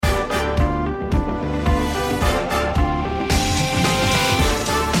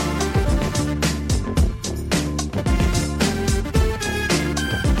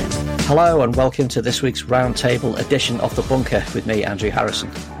Hello and welcome to this week's roundtable edition of The Bunker with me, Andrew Harrison.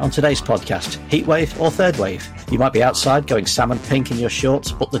 On today's podcast, heatwave or third wave? You might be outside going salmon pink in your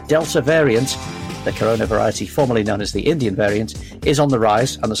shorts, but the Delta variant, the corona variety formerly known as the Indian variant, is on the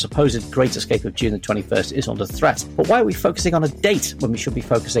rise, and the supposed Great Escape of June the 21st is under threat. But why are we focusing on a date when we should be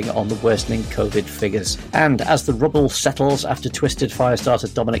focusing on the worsening COVID figures? And as the rubble settles after Twisted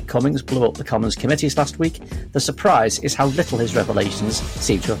Firestarter Dominic Cummings blew up the Commons committees last week, the surprise is how little his revelations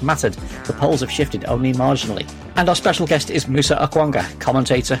seem to have mattered. The polls have shifted only marginally. And our special guest is Musa Okwonga,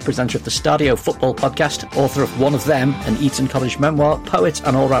 commentator, presenter of the Stadio Football podcast, author of One of Them, an Eton College memoir, poet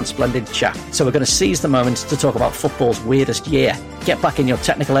and all-round splendid chap. So we're going to seize the moment to talk about football's weirdest year. Get back in your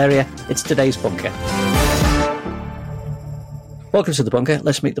technical area. It's today's Bunker. Welcome to The Bunker.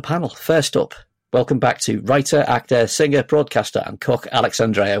 Let's meet the panel. First up, welcome back to writer, actor, singer, broadcaster and cook Alex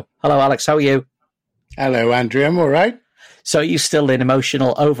Andreou. Hello, Alex. How are you? Hello, Andrew. I'm all right. So are you still in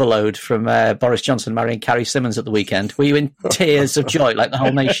emotional overload from Boris Johnson marrying Carrie Simmons at the weekend? Were you in tears of joy like the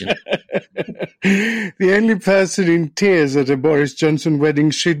whole nation? The only person in tears at a Boris Johnson wedding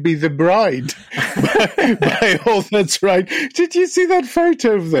should be the bride. by all that's right. Did you see that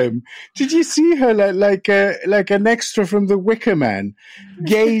photo of them? Did you see her like an extra from The Wicker Man,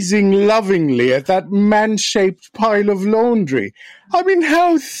 gazing lovingly at that man-shaped pile of laundry? I mean,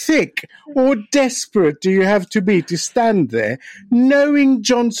 how thick or desperate do you have to be to stand there, knowing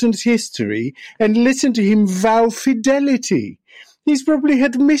Johnson's history, and listen to him vow fidelity? He's probably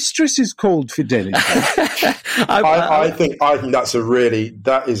had mistresses called Fidelity. I think that's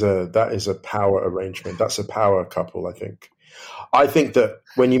that is a power arrangement. That's a power couple. I think that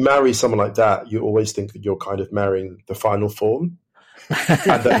when you marry someone like that, you always think that you're kind of marrying the final form.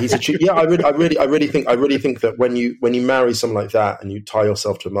 And that he's achieved. Yeah, I really think that when you marry someone like that and you tie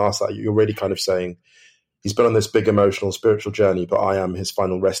yourself to a mast, like you're really kind of saying he's been on this big emotional, spiritual journey, but I am his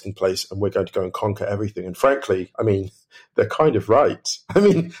final resting place, and we're going to go and conquer everything. And frankly, I mean, they're kind of right. I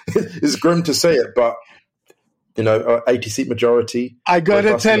mean, it's grim to say it, but 80-seat majority. I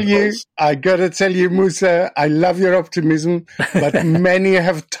gotta tell you, Musa, I love your optimism, but many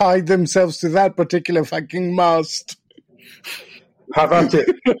have tied themselves to that particular fucking mast. Have at it,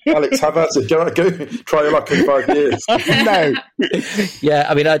 Alex. Have at it. Go try your luck in 5 years. No. Yeah,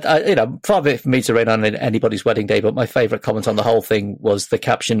 I mean, far of it for me to rain on anybody's wedding day, but my favourite comment on the whole thing was the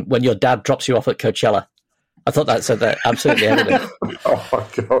caption, "When your dad drops you off at Coachella." I thought that said that absolutely everything. Oh, my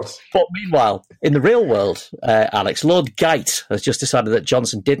God. But meanwhile, in the real world, Alex, Lord Geit has just decided that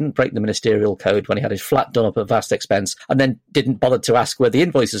Johnson didn't break the ministerial code when he had his flat done up at vast expense, and then didn't bother to ask where the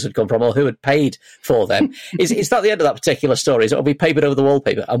invoices had come from or who had paid for them. Is that the end of that particular story? Is it will be papered over the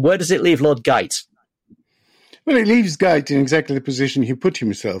wallpaper? And where does it leave Lord Geit? Well, it leaves Geit in exactly the position he put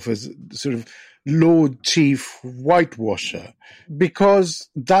himself, as sort of Lord Chief Whitewasher, because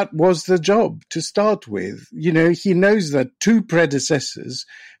that was the job to start with. He knows that two predecessors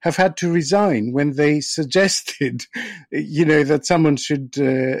have had to resign when they suggested, that someone should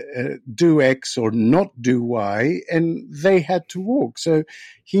do X or not do Y, and they had to walk. So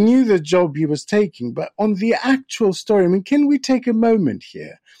he knew the job he was taking. But on the actual story, I mean, can we take a moment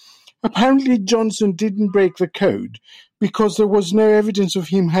here? Apparently Johnson didn't break the code because there was no evidence of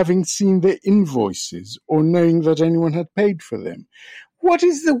him having seen the invoices or knowing that anyone had paid for them. What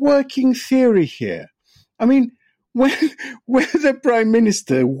is the working theory here? I mean, when the Prime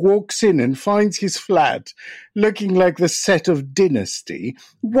Minister walks in and finds his flat looking like the set of Dynasty,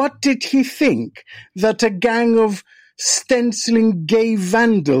 what did he think? That a gang of stenciling gay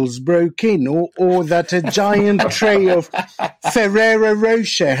vandals broke in, or that a giant tray of Ferrero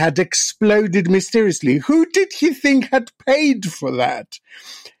Rocher had exploded mysteriously? Who did he think had paid for that?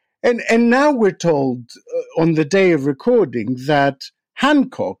 And now we're told on the day of recording that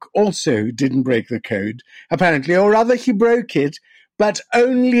Hancock also didn't break the code, apparently, or rather he broke it, but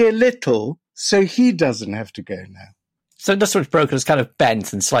only a little, so he doesn't have to go now. So that's what's broken is kind of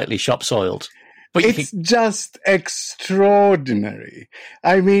bent and slightly shop soiled. But it's just extraordinary.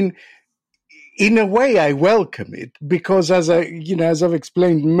 I mean, in a way, I welcome it because, as I've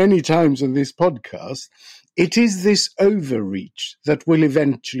explained many times on this podcast, it is this overreach that will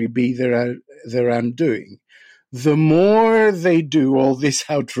eventually be their undoing. The more they do all this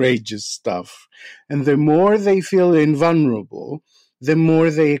outrageous stuff, and the more they feel invulnerable, the more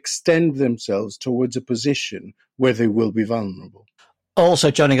they extend themselves towards a position where they will be vulnerable.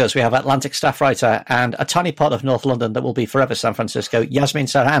 Also joining us, we have Atlantic staff writer and a tiny part of North London that will be forever San Francisco, Yasmin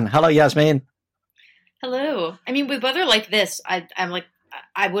Serhan. Hello, Yasmin. Hello. I mean, with weather like this, I'm like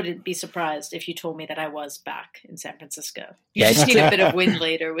I wouldn't be surprised if you told me that I was back in San Francisco. You just need a bit of wind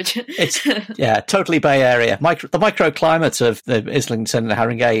later, which it's totally Bay Area. The microclimate of the Islington,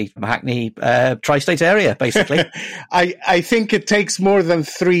 Haringey, Hackney tri-state area, basically. I think it takes more than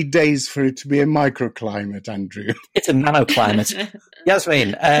 3 days for it to be a microclimate, Andrew. It's a nanoclimate.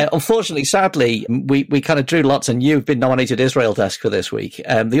 Yasmin, unfortunately, sadly, we kind of drew lots, and you've been nominated Israel desk for this week.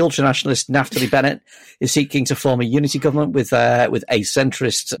 The ultranationalist Naftali Bennett is seeking to form a unity government with a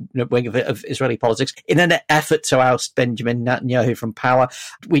centrist wing of Israeli politics in an effort to oust Benjamin Netanyahu from power.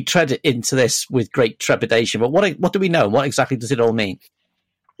 We tread into this with great trepidation, but what do we know? What exactly does it all mean?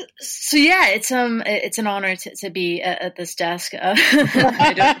 So it's an honor to be at this desk.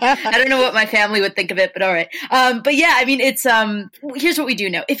 I don't know what my family would think of it, but all right. But yeah, I mean, it's here's what we do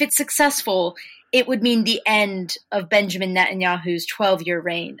know. If it's successful, it would mean the end of Benjamin Netanyahu's 12-year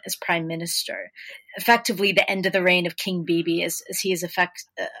reign as prime minister, effectively the end of the reign of King Bibi, as he is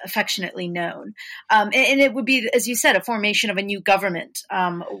affectionately known. And it would be, as you said, a formation of a new government,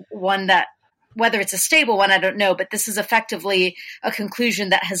 one that, whether it's a stable one, I don't know, but this is effectively a conclusion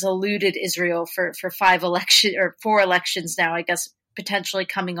that has eluded Israel for 4 elections now, I guess, potentially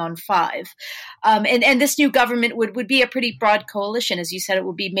coming on 5. And this new government would be a pretty broad coalition. As you said, it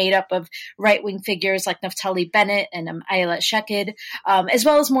would be made up of right-wing figures like Naftali Bennett and Ayelet Sheked, as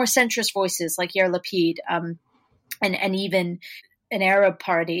well as more centrist voices like Yair Lapid, and even an Arab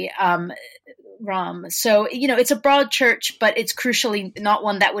party, Ram. So, it's a broad church, but it's crucially not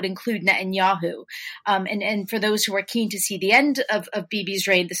one that would include Netanyahu. And for those who are keen to see the end of Bibi's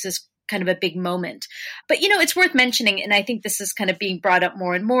reign, this is kind of a big moment. But, it's worth mentioning, and I think this is kind of being brought up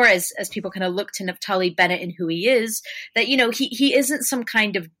more and more as people kind of look to Naftali Bennett and who he is, that, he isn't some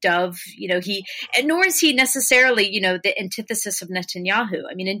kind of dove, nor is he necessarily, the antithesis of Netanyahu.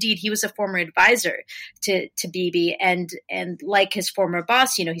 I mean, indeed, he was a former advisor to Bibi, and like his former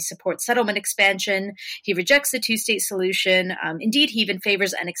boss, he supports settlement expansion. He rejects the 2-state solution. Indeed, he even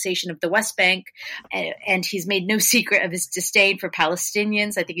favors annexation of the West Bank, and he's made no secret of his disdain for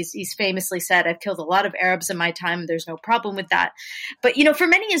Palestinians. I think he's famously said, "I've killed a lot of Arabs in my time. There's no problem with that." But, for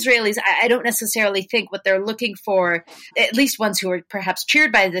many Israelis, I don't necessarily think what they're looking for, at least ones who are perhaps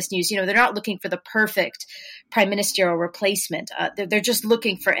cheered by this news, they're not looking for the perfect prime ministerial replacement. They're just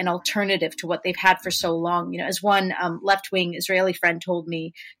looking for an alternative to what they've had for so long. As one left-wing Israeli friend told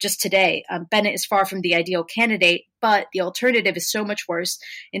me just today, Bennett is far from the ideal candidate, but the alternative is so much worse.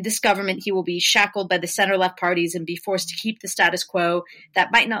 In this government, he will be shackled by the center-left parties and be forced to keep the status quo.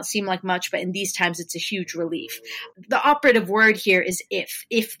 That might not seem like much, but in these times, it's a huge relief. The operative word here is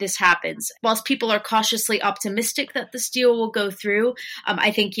if this happens. Whilst people are cautiously optimistic that this deal will go through,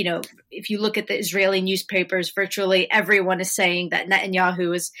 I think, if you look at the Israeli newspapers, virtually everyone is saying that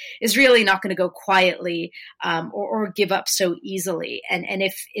Netanyahu is really not going to go quietly or give up so easily. And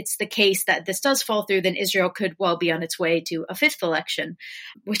if it's the case that this does fall through, then Israel could well be on its way to a 5th election,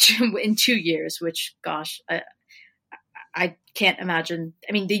 which in 2 years, which, gosh, I can't imagine.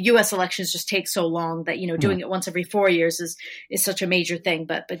 I mean, the U.S. elections just take so long that, doing it once every 4 years is such a major thing.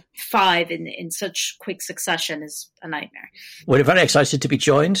 But 5 in such quick succession is a nightmare. We're very excited to be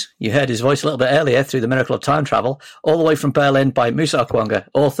joined. You heard his voice a little bit earlier through the miracle of time travel, all the way from Berlin by Musa Okwonga,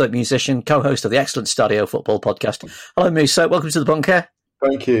 author, musician, co-host of the excellent Stadio Football podcast. Hello, Musa. Welcome to the bunker.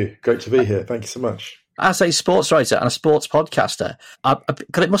 Thank you. Great to be here. Thank you so much. As a sports writer and a sports podcaster,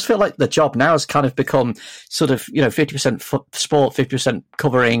 because it must feel like the job now has kind of become sort of, 50% sport, 50%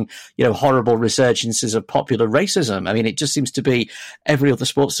 covering, horrible resurgences of popular racism. I mean, it just seems to be every other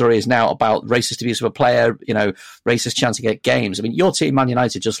sports story is now about racist abuse of a player, racist chanting at games. I mean, your team, Man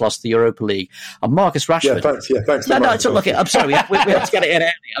United, just lost the Europa League, and Marcus Rashford. Thanks. No, look, I'm sorry, we have to get it in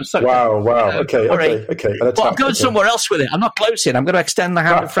early. I'm sorry. Wow. Okay. But I'm going somewhere else with it. I'm not closing. I'm going to extend the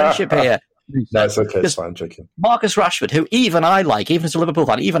hand of friendship here. No, it's okay. It's fine, joking. Marcus Rashford, who even I like, even as a Liverpool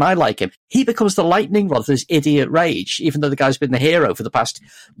fan, even I like him, he becomes the lightning rod for this idiot rage, even though the guy's been the hero for the past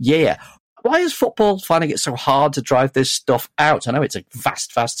year. Why is football finding it so hard to drive this stuff out? I know it's a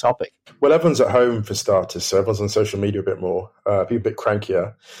vast topic. Well, everyone's at home for starters, so everyone's on social media a bit more, people a bit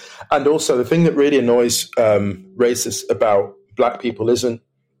crankier. And also, the thing that really annoys racists about black people isn't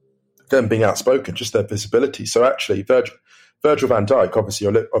them being outspoken, just their visibility. So actually, Virgil van Dijk, obviously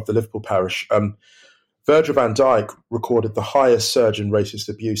of the Liverpool parish, Virgil van Dijk recorded the highest surge in racist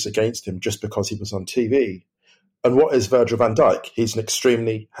abuse against him just because he was on TV. And what is Virgil van Dijk? He's an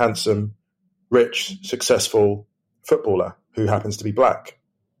extremely handsome, rich, successful footballer who happens to be black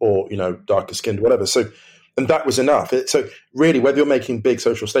or, darker skinned, whatever. So, and that was enough. So really, whether you're making big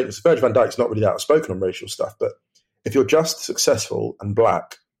social statements, Virgil van Dijk's not really outspoken on racial stuff, but if you're just successful and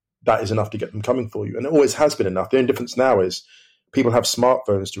black, that is enough to get them coming for you. And it always has been enough. The only difference now is people have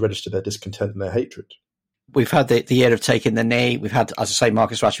smartphones to register their discontent and their hatred. We've had the year of taking the knee. We've had, as I say,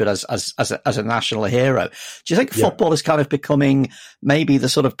 Marcus Rashford as a national hero. Do you think football is kind of becoming maybe the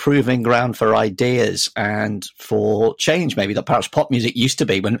sort of proving ground for ideas and for change, maybe that perhaps pop music used to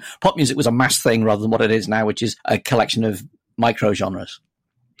be, when pop music was a mass thing rather than what it is now, which is a collection of micro genres?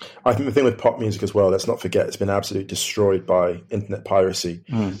 I think the thing with pop music as well, let's not forget, it's been absolutely destroyed by internet piracy.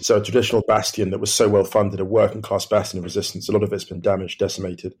 So a traditional bastion that was so well funded, a working class bastion of resistance, a lot of it's been damaged,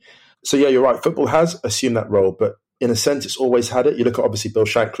 decimated. So yeah, you're right. Football has assumed that role, but in a sense, it's always had it. You look at obviously Bill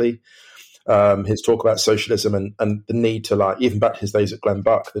Shankly, his talk about socialism and the need to, like, even back to his days at Glenn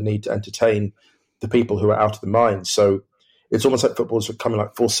Buck, the need to entertain the people who are out of the mines. So it's almost like football's coming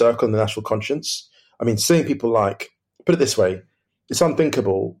like full circle in the national conscience. I mean, seeing people like, put it this way, it's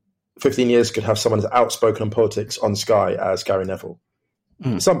unthinkable 15 years could have someone as outspoken on politics on Sky as Gary Neville.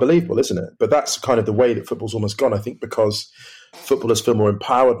 It's unbelievable, isn't it? But that's kind of the way that football's almost gone, I think, because footballers feel more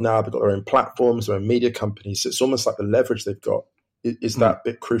empowered now. They've got their own platforms, their own media companies. So it's almost like the leverage they've got is that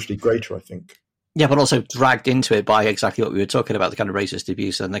bit crucially greater, I think. Yeah, but also dragged into it by exactly what we were talking about, the kind of racist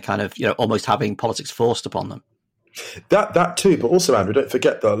abuse and the kind of, almost having politics forced upon them. That too, but also, Andrew, don't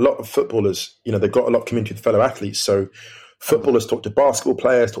forget that a lot of footballers, they've got a lot of community with fellow athletes. So footballers talk to basketball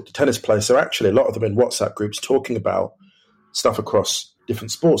players, talk to tennis players. So actually a lot of them in WhatsApp groups talking about stuff across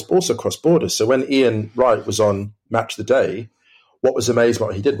different sports, but also across borders. So when Ian Wright was on Match of the Day, what was amazing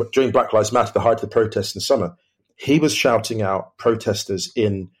what he did during Black Lives Matter, the height of the protests in the summer, he was shouting out protesters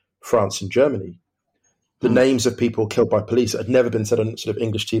in France and Germany, the names of people killed by police that had never been said on sort of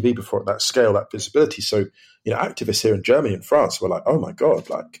English TV before at that scale, that visibility. So, activists here in Germany and France were like, oh my God,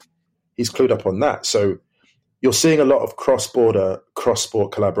 like he's clued up on that. So you're seeing a lot of cross-border,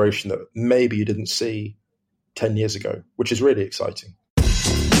 cross-sport collaboration that maybe you didn't see 10 years ago, which is really exciting.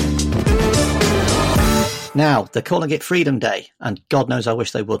 Now, they're calling it Freedom Day, and God knows I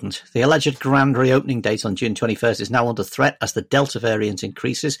wish they wouldn't. The alleged grand reopening date on June 21st is now under threat as the Delta variant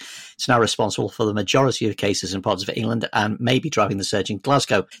increases. It's now responsible for the majority of cases in parts of England and may be driving the surge in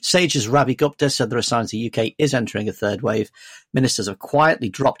Glasgow. SAGE's Ravi Gupta said there are signs the UK is entering a third wave. Ministers have quietly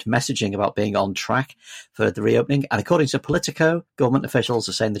dropped messaging about being on track for the reopening, and according to Politico, government officials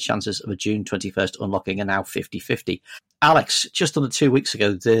are saying the chances of a June 21st unlocking are now 50-50. Alex, just under 2 weeks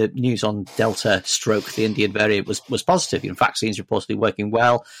ago, the news on Delta / the Indian variant was positive. Vaccines reportedly working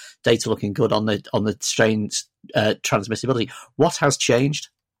well, data looking good on the strain's transmissibility. What has changed?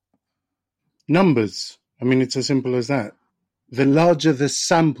 Numbers. I mean, it's as simple as that. The larger the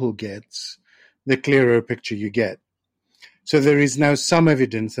sample gets, the clearer a picture you get. So there is now some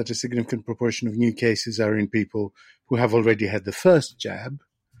evidence that a significant proportion of new cases are in people who have already had the first jab.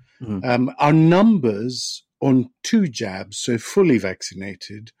 Our numbers on 2 jabs, so fully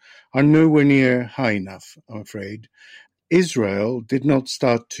vaccinated, are nowhere near high enough, I'm afraid. Israel did not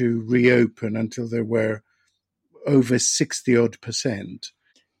start to reopen until there were over 60-odd%.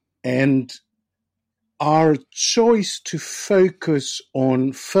 And our choice to focus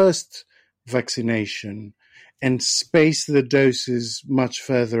on first vaccination and space the doses much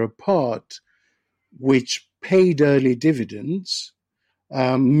further apart, which paid early dividends,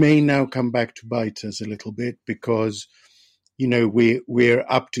 may now come back to bite us a little bit because, we're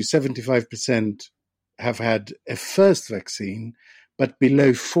up to 75% have had a first vaccine, but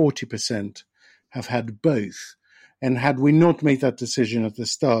below 40% have had both. And had we not made that decision at the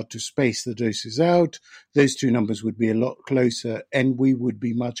start to space the doses out, those 2 numbers would be a lot closer and we would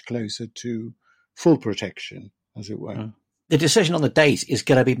be much closer to full protection, as it were. The decision on the date is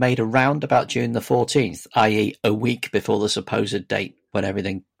going to be made around about June the 14th, i.e. a week before the supposed date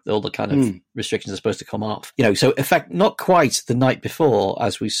when all the kind of restrictions are supposed to come off. So in fact, not quite the night before,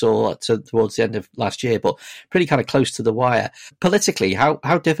 as we saw towards the end of last year, but pretty kind of close to the wire. Politically, how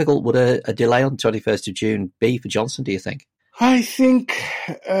difficult would a delay on 21st of June be for Johnson, do you think? I think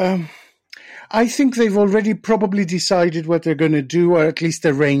they've already probably decided what they're going to do, or at least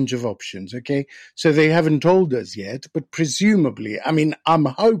a range of options, okay? So they haven't told us yet, but presumably, I'm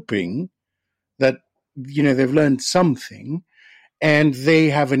hoping that, they've learned something and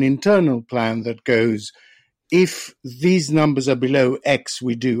they have an internal plan that goes, if these numbers are below X,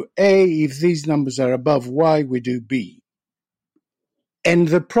 we do A. If these numbers are above Y, we do B. And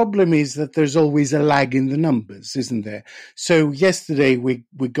the problem is that there's always a lag in the numbers, isn't there? So yesterday we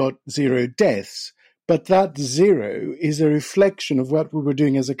got 0 deaths, but that 0 is a reflection of what we were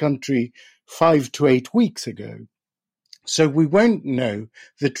doing as a country 5 to 8 weeks ago. So we won't know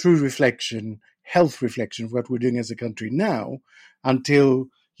the true reflection, health reflection of what we're doing as a country now until,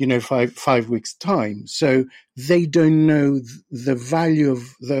 5 weeks' time. So they don't know the value of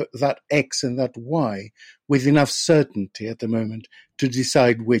that X and that Y with enough certainty at the moment to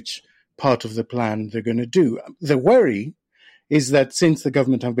decide which part of the plan they're going to do. The worry is that since the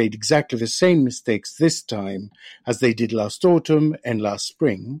government have made exactly the same mistakes this time as they did last autumn and last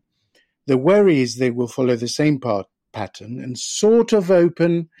spring, the worry is they will follow the same pattern and sort of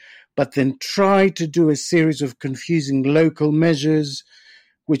open, but then try to do a series of confusing local measures,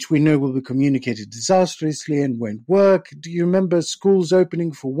 which we know will be communicated disastrously and won't work. Do you remember schools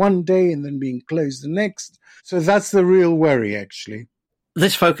opening for one day and then being closed the next? So that's the real worry, actually.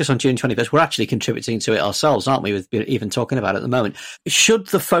 This focus on June 21st, we're actually contributing to it ourselves, aren't we, with even talking about it at the moment. Should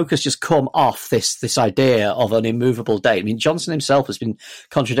the focus just come off this idea of an immovable date? I mean, Johnson himself has been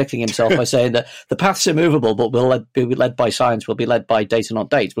contradicting himself by saying that the path's immovable, but we'll be led by science, we'll be led by data, not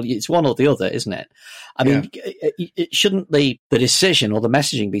dates. Well, it's one or the other, isn't it? I mean, it shouldn't the decision or the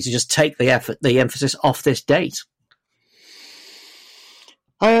messaging be to just take the emphasis off this date?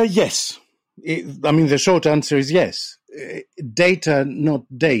 Yes. The short answer is yes. Data, not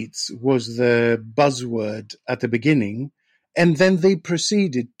dates, was the buzzword at the beginning, and then they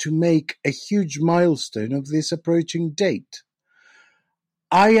proceeded to make a huge milestone of this approaching date.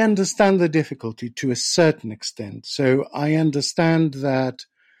 I understand the difficulty to a certain extent. So I understand that,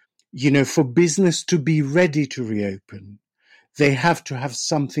 for business to be ready to reopen, they have to have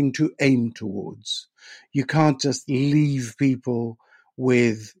something to aim towards. You can't just leave people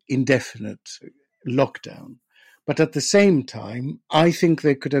with indefinite lockdown. But at the same time, I think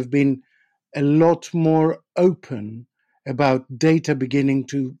they could have been a lot more open about data beginning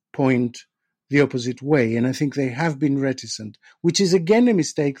to point the opposite way. And I think they have been reticent, which is again a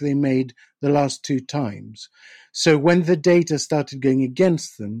mistake they made the last two times. So when the data started going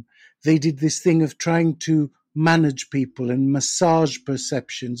against them, they did this thing of trying to manage people and massage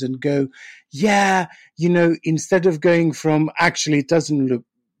perceptions and go, instead of going from actually it doesn't look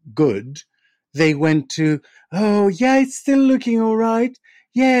good, they went to, oh, yeah, it's still looking all right.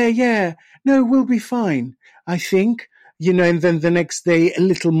 Yeah. No, we'll be fine, I think. And then the next day a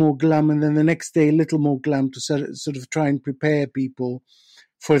little more glum, and then the next day a little more glum to sort of try and prepare people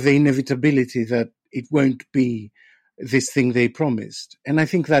for the inevitability that it won't be this thing they promised. And I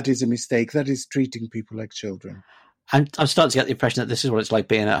think that is a mistake. That is treating people like children. I'm starting to get the impression that this is what it's like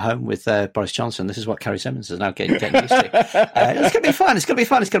being at home with Boris Johnson. This is what Carrie Symonds is now getting used to. It's going to be fun. It's going to be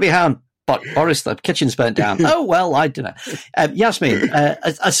fun. It's going to be hound. But Boris, the kitchen's burnt down. Oh, well, I don't know. Yasmin,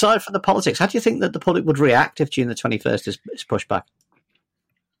 aside from the politics, how do you think that the public would react if June the 21st is pushed back?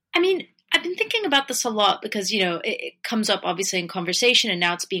 I mean, I've been thinking about this a lot because, it comes up obviously in conversation and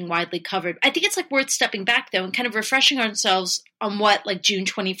now it's being widely covered. I think it's worth stepping back though and kind of refreshing ourselves on what June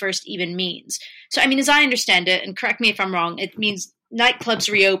 21st even means. So, I mean, as I understand it, and correct me if I'm wrong, it means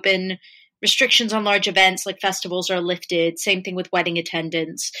nightclubs reopen, restrictions on large events like festivals are lifted, same thing with wedding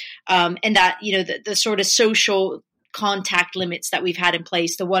attendance, and that, the sort of social contact limits that we've had in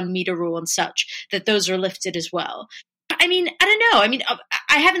place, the 1 meter rule and such, that those are lifted as well. I mean, I don't know. I mean,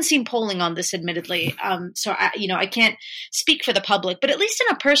 I haven't seen polling on this, admittedly. So, I can't speak for the public, but at least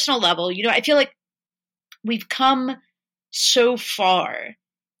on a personal level, I feel like we've come so far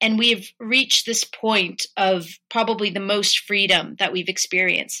and we've reached this point of probably the most freedom that we've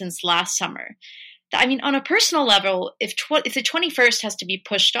experienced since last summer. I mean, on a personal level, if the 21st has to be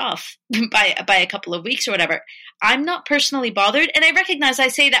pushed off by a couple of weeks or whatever, I'm not personally bothered. And I recognize I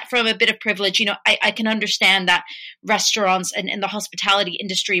say that from a bit of privilege. I can understand that restaurants and the hospitality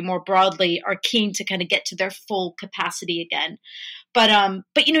industry more broadly are keen to kind of get to their full capacity again. But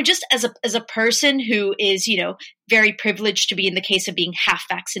just as a person who is, very privileged to be in the case of being half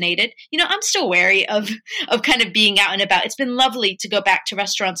vaccinated, I'm still wary of kind of being out and about. It's been lovely to go back to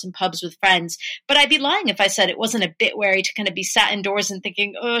restaurants and pubs with friends, but I'd be lying if I said it wasn't a bit wary to kind of be sat indoors and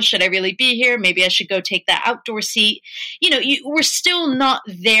thinking, oh, should I really be here? Maybe I should go take that outdoor seat. We're still not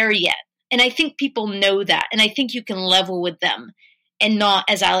there yet. And I think people know that. And I think you can level with them and not,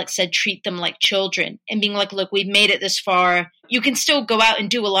 as Alex said, treat them like children and being like, look, we've made it this far. You can still go out and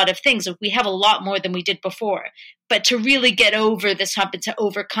do a lot of things. We have a lot more than we did before. But to really get over this hump and to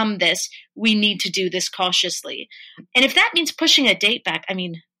overcome this, we need to do this cautiously. And if that means pushing a date back, I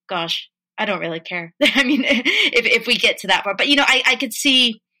mean, gosh, I don't really care. I mean, if we get to that far. But,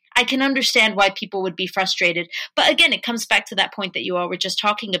 I can understand why people would be frustrated. But again, it comes back to that point that you all were just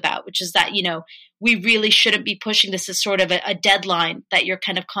talking about, which is that, we really shouldn't be pushing this as sort of a deadline that you're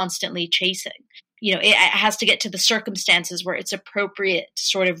kind of constantly chasing. It has to get to the circumstances where it's appropriate to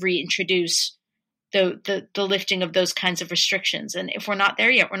sort of reintroduce the lifting of those kinds of restrictions. And if we're not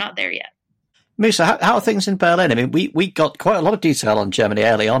there yet, we're not there yet. Musa, how are things in Berlin? I mean, we got quite a lot of detail on Germany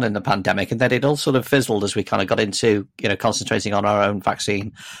early on in the pandemic, and then it all sort of fizzled as we kind of got into, concentrating on our own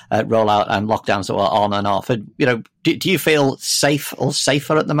vaccine rollout and lockdowns that were on and off. And, do you feel safe or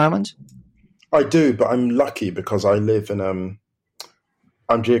safer at the moment? I do, but I'm lucky because I live in,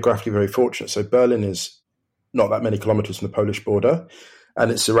 I'm geographically very fortunate. So Berlin is not that many kilometers from the Polish border,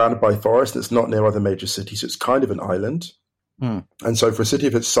 and it's surrounded by forest. It's not near other major cities. So it's kind of an island. And so for a city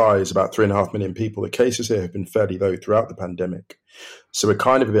of its size, about 3.5 million people, the cases here have been fairly low throughout the pandemic. So we're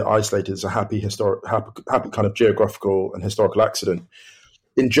kind of a bit isolated as a happy kind of geographical and historical accident.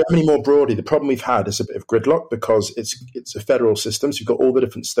 In Germany more broadly, the problem we've had is a bit of gridlock because it's a federal system. So you've got all the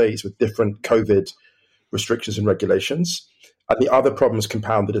different states with different COVID restrictions and regulations. And the other problems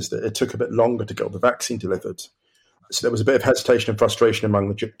compounded is that it took a bit longer to get the vaccine delivered. So there was a bit of hesitation and frustration among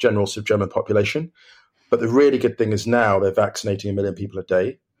the general German population. But the really good thing is now they're vaccinating 1 million people a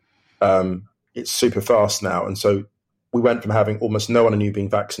day. It's super fast now. And so we went from having almost no one I knew being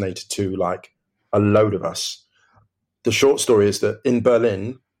vaccinated to like a load of us. The short story is that in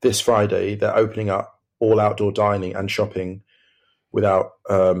Berlin this Friday, they're opening up all outdoor dining and shopping without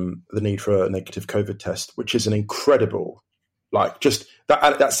the need for a negative COVID test, which is an incredible, like just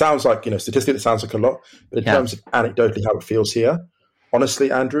that sounds like, statistically it sounds like a lot, but in terms of anecdotally how it feels here,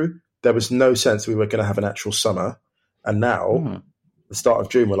 honestly, Andrew, there was no sense we were going to have an actual summer. And now, the start of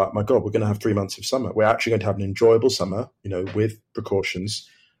June, we're like, my God, we're going to have 3 months of summer. We're actually going to have an enjoyable summer, with precautions.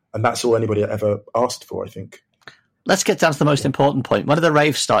 And that's all anybody ever asked for, I think. Let's get down to the most important point. When are the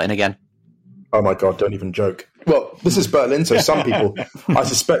raves starting again? Oh, my God, don't even joke. Well, this is Berlin, so some people, I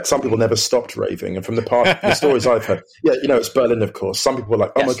suspect some people never stopped raving. And from the stories I've heard, it's Berlin, of course. Some people were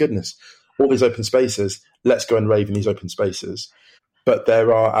like, oh, my goodness, all these open spaces, let's go and rave in these open spaces. But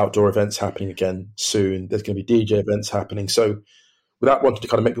there are outdoor events happening again soon. There's going to be DJ events happening. So without wanting to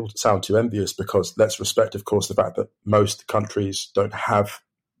kind of make people sound too envious, because let's respect, of course, the fact that most countries don't have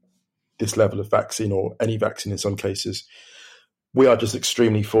this level of vaccine or any vaccine in some cases. We are just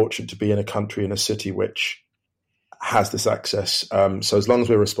extremely fortunate to be in a country, in a city which has this access. So as long as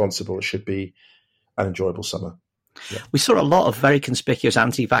we're responsible, it should be an enjoyable summer. Yeah. We saw a lot of very conspicuous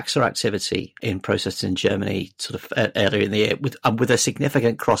anti-vaxxer activity in protests in Germany sort of earlier in the year with a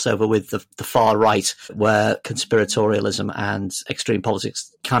significant crossover with the far right, where conspiratorialism and extreme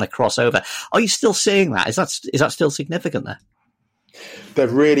politics kind of cross over. Are you still seeing that? Is that still significant there? They're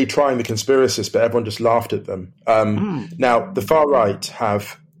really trying the conspiracists, but everyone just laughed at them. Now, the far right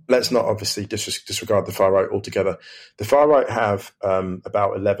have, let's not obviously disregard the far right altogether. The far right have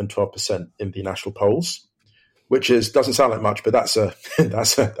about 11, 12% in the national polls, which doesn't sound like much, but that's a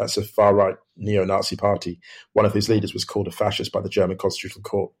far right neo-Nazi party. One of whose leaders was called a fascist by the German Constitutional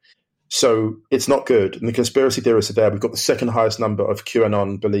Court. So it's not good. And the conspiracy theorists are there. We've got the second highest number of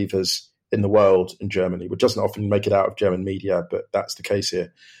QAnon believers in the world in Germany, which doesn't often make it out of German media, but that's the case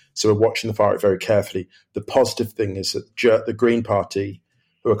here. So we're watching the far right very carefully. The positive thing is that the Green Party,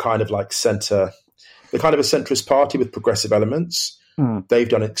 who are kind of like they're kind of a centrist party with progressive elements. They've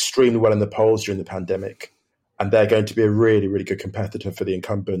done extremely well in the polls during the pandemic. And they're going to be a really, really good competitor for the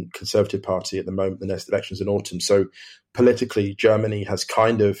incumbent Conservative Party at the moment, the next elections in autumn. So politically, Germany has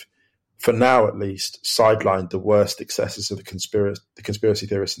kind of, for now at least, sidelined the worst excesses of the conspiracy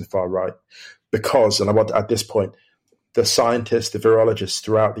theorists in the far right. Because, and I want to add this point, the scientists, the virologists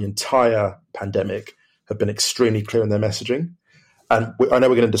throughout the entire pandemic have been extremely clear in their messaging. And I know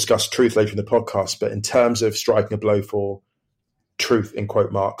we're going to discuss truth later in the podcast, but in terms of striking a blow for truth, in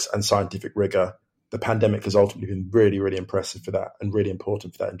quote marks, and scientific rigor, the pandemic has ultimately been really, really impressive for that and really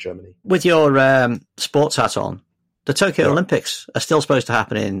important for that in Germany. With your sports hat on, the Tokyo Olympics are still supposed to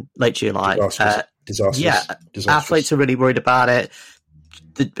happen in late July. Disastrous. Yeah, Disastrous. Athletes are really worried about it.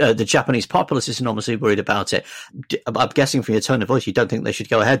 The Japanese populace is enormously worried about it. I'm guessing from your tone of voice, you don't think they should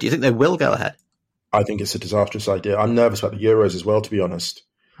go ahead. Do you think they will go ahead? I think it's a disastrous idea. I'm nervous about the Euros as well, to be honest.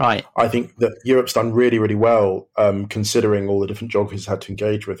 Right. I think that Europe's done really, really well, considering all the different geographies it's had to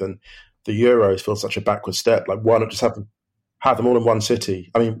engage with. And the Euros feel such a backward step. Like, why not just have them all in one city?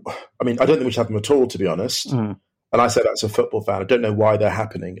 I mean, I don't think we should have them at all, to be honest. And I say that as a football fan. I don't know why they're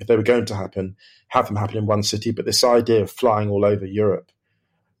happening. If they were going to happen, have them happen in one city. But this idea of flying all over Europe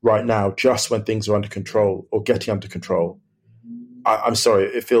right now, just when things are under control or getting under control, I'm sorry,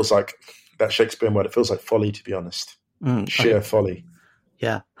 it feels like that Shakespearean word. It feels like folly, to be honest. Sheer folly.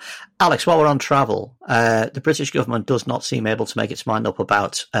 Yeah. Alex, while we're on travel, the British government does not seem able to make its mind up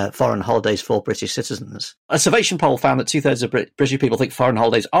about foreign holidays for British citizens. A Survation poll found that 2/3 of British people think foreign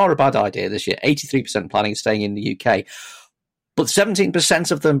holidays are a bad idea this year, 83% planning on staying in the UK. But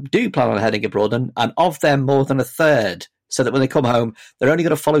 17% of them do plan on heading abroad, and of them, more than a third so that when they come home, they're only going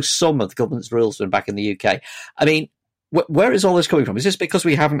to follow some of the government's rules when back in the UK. I mean, where is all this coming from? Is this because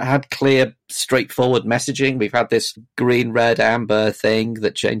we haven't had clear, straightforward messaging? We've had this green, red, amber thing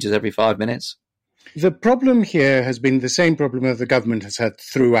that changes every 5 minutes? The problem here has been the same problem that the government has had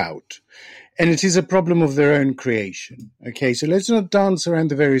throughout. And it is a problem of their own creation. Okay, so let's not dance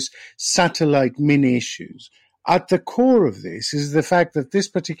around the various satellite mini issues. At the core of this is the fact that this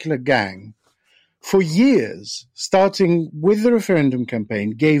particular gang, for years, starting with the referendum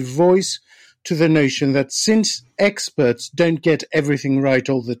campaign, gave voice to the notion that since experts don't get everything right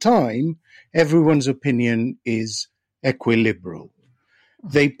all the time, everyone's opinion is equilibral.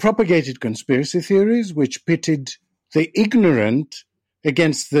 They propagated conspiracy theories which pitted the ignorant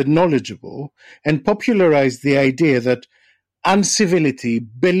against the knowledgeable and popularized the idea that uncivility,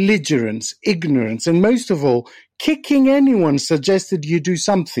 belligerence, ignorance, and most of all, kicking anyone suggested you do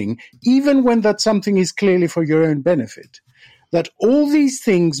something, even when that something is clearly for your own benefit. That all these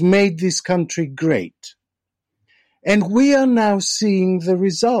things made this country great. And we are now seeing the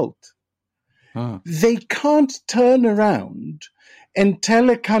result. They can't turn around and tell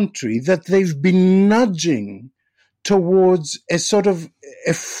a country that they've been nudging towards a sort of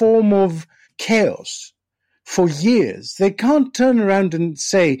a form of chaos for years. They can't turn around and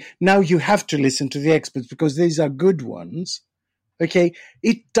say, now you have to listen to the experts because these are good ones. Okay,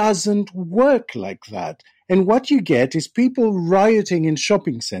 it doesn't work like that. And what you get is people rioting in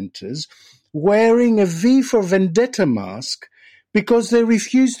shopping centers wearing a V for Vendetta mask because they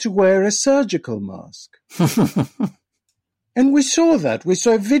refuse to wear a surgical mask. And we saw that. We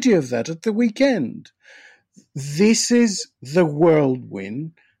saw a video of that at the weekend. This is the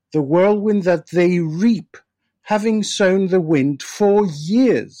whirlwind that they reap, having sown the wind for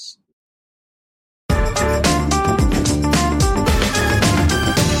years.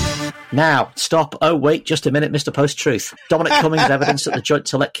 Now, stop. Oh, wait, just a minute, Mr. Post-Truth. Dominic Cummings' evidence at the Joint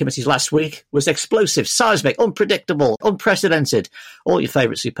Select Committees last week was explosive, seismic, unpredictable, unprecedented. All your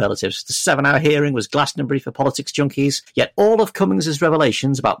favourite superlatives. The 7-hour hearing was Glastonbury for politics junkies, yet all of Cummings'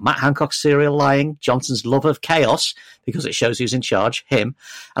 revelations about Matt Hancock's serial lying, Johnson's love of chaos, because it shows who's in charge, him,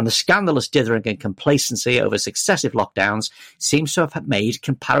 and the scandalous dithering and complacency over successive lockdowns seems to have made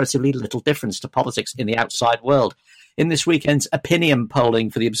comparatively little difference to politics in the outside world. In this weekend's opinion polling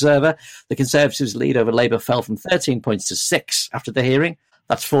for The Observer, the Conservatives' lead over Labour fell from 13 points to 6 after the hearing.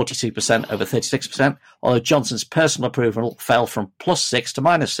 That's 42% over 36%, although Johnson's personal approval fell from +6 to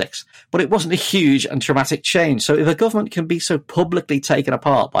 -6. But it wasn't a huge and dramatic change. So if a government can be so publicly taken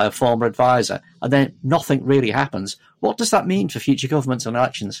apart by a former advisor and then nothing really happens, what does that mean for future governments and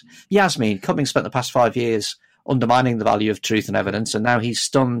elections? Yasmin, Cummings spent the past 5 years undermining the value of truth and evidence, and now he's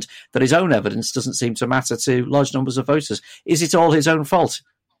stunned that his own evidence doesn't seem to matter to large numbers of voters. Is it all his own fault?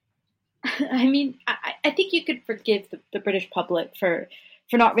 I mean, I think you could forgive the British public for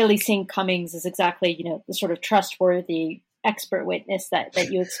not really seeing Cummings as exactly, the sort of trustworthy expert witness that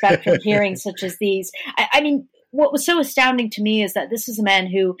you expect from hearings such as these. I mean, what was so astounding to me is that this is a man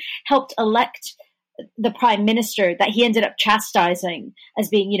who helped elect the prime minister that he ended up chastising as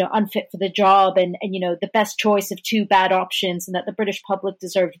being, unfit for the job and the best choice of two bad options, and that the British public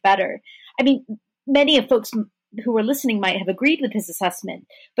deserved better. I mean, many of folks who are listening might have agreed with his assessment,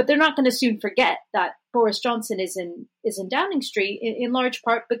 but they're not going to soon forget that Boris Johnson is in Downing Street in large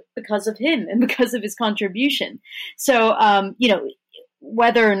part because of him and because of his contribution. So,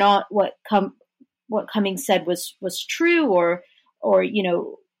 whether or not what Cummings said was true or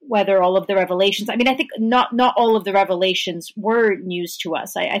whether all of the revelations, I mean, I think not all of the revelations were news to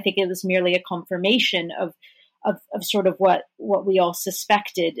us. I think it was merely a confirmation of sort of what we all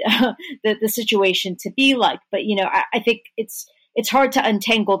suspected the situation to be like. But, I think it's hard to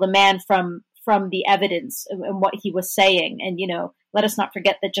untangle the man from the evidence and what he was saying. And, let us not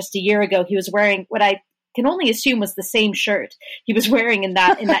forget that just a year ago, he was wearing what I can only assume was the same shirt he was wearing in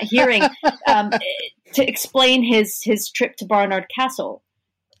that hearing to explain his trip to Barnard Castle.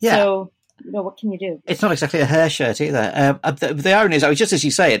 Yeah. So, what can you do? It's not exactly a hair shirt either. The irony is, just as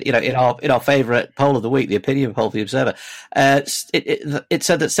you say it, in our favourite poll of the week, the opinion poll for The Observer, it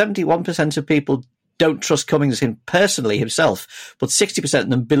said that 71% of people don't trust Cummings personally himself, but 60% of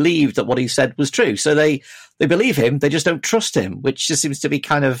them believe that what he said was true. So they believe him, they just don't trust him, which just seems to be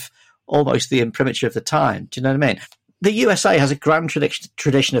kind of almost the imprimatur of the time. Do you know what I mean? The USA has a grand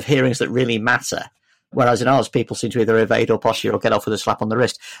tradition of hearings that really matter. Whereas in ours, people seem to either evade or posture or get off with a slap on the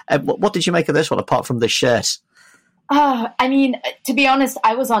wrist. What did you make of this one, apart from the shirt? I mean, to be honest,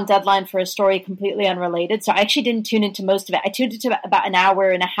 I was on deadline for a story completely unrelated, so I actually didn't tune into most of it. I tuned into about an hour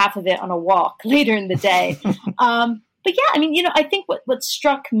and a half of it on a walk later in the day. But yeah, I mean, I think what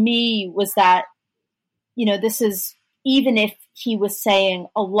struck me was that, this is even if he was saying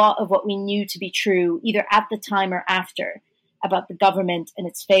a lot of what we knew to be true, either at the time or after, about the government and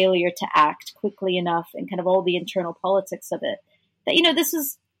its failure to act quickly enough and kind of all the internal politics of it, that, you know, this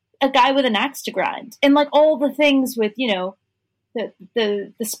is a guy with an axe to grind. And like all the things with, you know,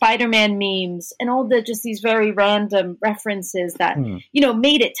 the Spider-Man memes and all the just these very random references that, you know,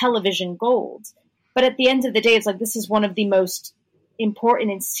 made it television gold. But at the end of the day, it's like, this is one of the most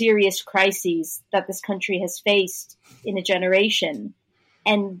important and serious crises that this country has faced in a generation.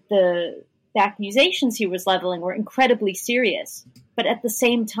 And the accusations he was leveling were incredibly serious. But at the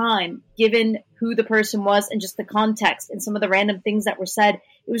same time, given who the person was and just the context and some of the random things that were said,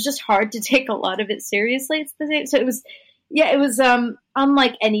 it was just hard to take a lot of it seriously. It's the same. So it was, yeah, it was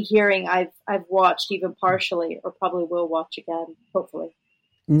unlike any hearing I've watched, even partially, or probably will watch again, hopefully.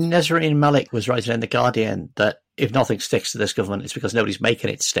 Nesrine Malik was writing in The Guardian that if nothing sticks to this government, it's because nobody's making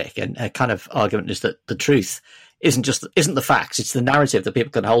it stick. And a kind of argument is that the truth isn't the facts, it's the narrative that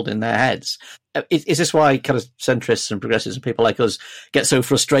people can hold in their heads. Is this why kind of centrists and progressives and people like us get so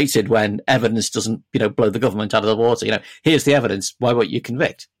frustrated when evidence doesn't, you know, blow the government out of the water? You know, here's the evidence, why won't you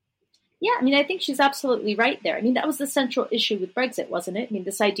convict? Yeah, I mean, I think she's absolutely right there. I mean, that was the central issue with Brexit, wasn't it? I mean,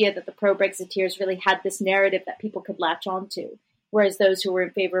 this idea that the pro-Brexiteers really had this narrative that people could latch onto, whereas those who were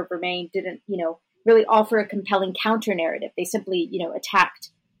in favor of Remain didn't, you know, really offer a compelling counter-narrative. They simply, you know, attacked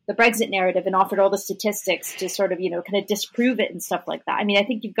the Brexit narrative and offered all the statistics to sort of, you know, kind of disprove it and stuff like that. I mean, I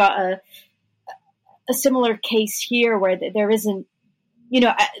think you've got a similar case here where there isn't, you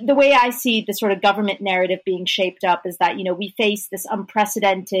know, the way I see the sort of government narrative being shaped up is that, you know, we face this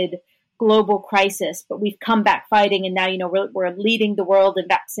unprecedented global crisis, but we've come back fighting, and now, you know, we're leading the world in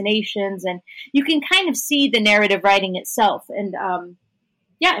vaccinations, and you can kind of see the narrative writing itself. And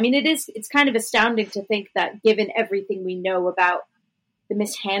yeah, I mean, it's kind of astounding to think that given everything we know about the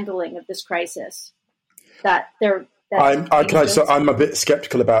mishandling of this crisis, I'm a bit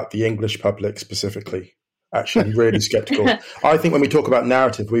skeptical about the English public specifically. Actually, I'm really skeptical. I think when we talk about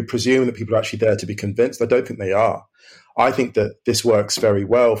narrative, we presume that people are actually there to be convinced. I don't think they are. I think that this works very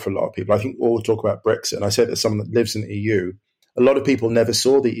well for a lot of people. I think we'll talk about Brexit, and I say that as someone that lives in the EU, a lot of people never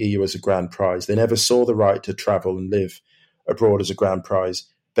saw the EU as a grand prize. They never saw the right to travel and live abroad as a grand prize.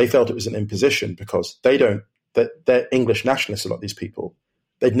 They felt it was an imposition because they're English nationalists, a lot of these people.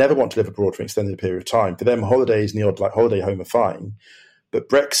 They'd never want to live abroad for an extended period of time. For them, holidays and the odd like holiday home are fine. But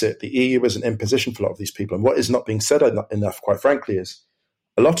Brexit, the EU is an imposition for a lot of these people. And what is not being said enough, quite frankly, is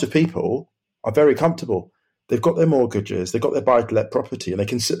a lot of people are very comfortable. They've got their mortgages, they've got their buy-to-let property, and they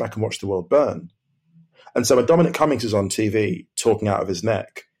can sit back and watch the world burn. And so when Dominic Cummings is on TV talking out of his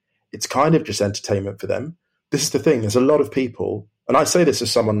neck, it's kind of just entertainment for them. This is the thing. There's a lot of people, and I say this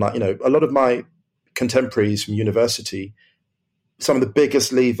as someone like, you know, a lot of my contemporaries from university, some of the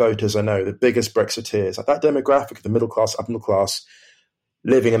biggest Leave voters I know, the biggest Brexiteers, like that demographic of the middle class, upper middle class,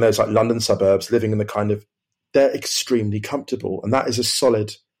 living in those like London suburbs, living in the kind of, they're extremely comfortable. And that is a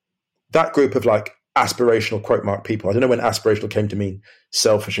solid, that group of like aspirational quote mark people. I don't know when aspirational came to mean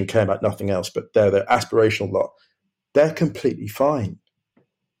selfish and care about nothing else, but they're the aspirational lot. They're completely fine.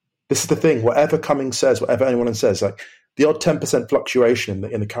 This is the thing, whatever Cummings says, whatever anyone says, like the odd 10% fluctuation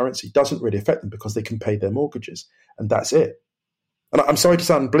in the currency doesn't really affect them because they can pay their mortgages. And that's it. And I'm sorry to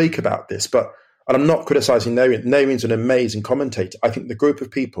sound bleak about this, and I'm not criticizing Nerine. Narine's an amazing commentator. I think the group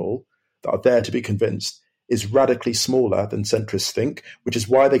of people that are there to be convinced is radically smaller than centrists think, which is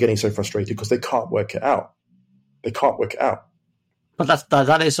why they're getting so frustrated because they can't work it out. They can't work it out. But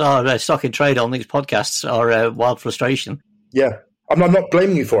that is our stock in trade on these podcasts, our wild frustration. Yeah. I'm not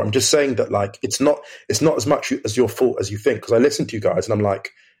blaming you for it. I'm just saying that like it's not as much as your fault as you think. Because I listen to you guys and I'm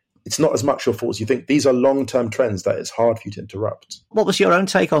like, it's not as much your fault as you think. These are long-term trends that it's hard for you to interrupt. What was your own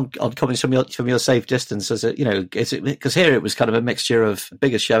take on coming from your safe distance? As you know, because here it was kind of a mixture of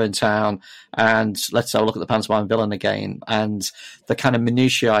biggest show in town and let's have a look at the pantomime villain again, and the kind of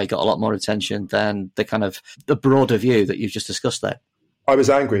minutiae got a lot more attention than the kind of the broader view that you've just discussed there. I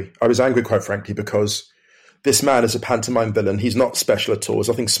was angry, quite frankly, because this man is a pantomime villain. He's not special at all. There's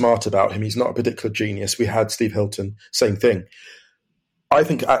nothing smart about him. He's not a particular genius. We had Steve Hilton, same thing. I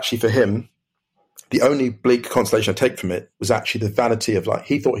think actually for him, the only bleak consolation I take from it was actually the vanity of like,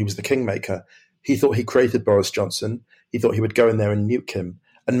 he thought he was the kingmaker. He thought he created Boris Johnson. He thought he would go in there and nuke him.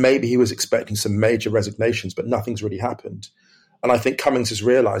 And maybe he was expecting some major resignations, but nothing's really happened. And I think Cummings has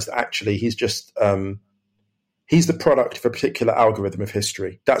realized that actually he's just, he's the product of a particular algorithm of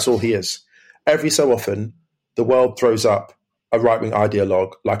history. That's all he is. Every so often, the world throws up a right-wing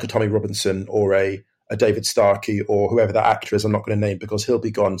ideologue like a Tommy Robinson or a David Starkey or whoever that actor is, I'm not going to name because he'll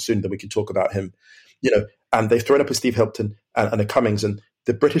be gone sooner than we can talk about him, you know, and they've thrown up a Steve Hilton and a Cummings, and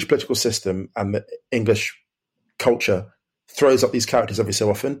the British political system and the English culture throws up these characters every so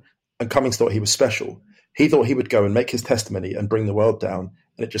often, and Cummings thought he was special. He thought he would go and make his testimony and bring the world down,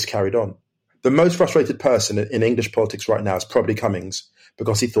 and it just carried on. The most frustrated person in English politics right now is probably Cummings,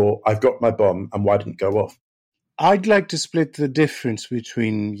 because he thought, I've got my bomb, and why didn't it go off? I'd like to split the difference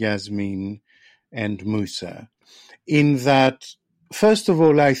between Yasmin and Musa in that, first of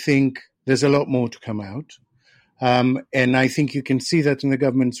all, I think there's a lot more to come out. And I think you can see that in the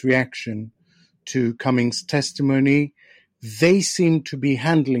government's reaction to Cummings' testimony. They seem to be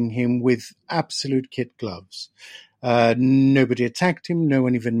handling him with absolute kid gloves. Nobody attacked him. No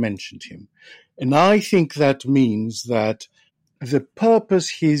one even mentioned him. And I think that means that the purpose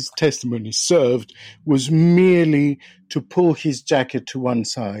his testimony served was merely to pull his jacket to one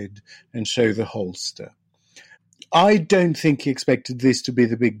side and show the holster. I don't think he expected this to be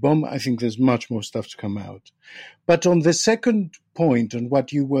the big bomb. I think there's much more stuff to come out. But on the second point, on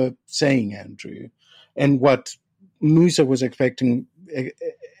what you were saying, Andrew, and what Musa was expressing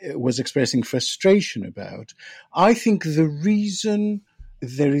frustration about, I think the reason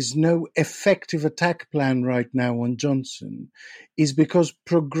there is no effective attack plan right now on Johnson is because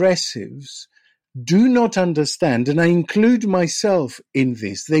progressives do not understand, and I include myself in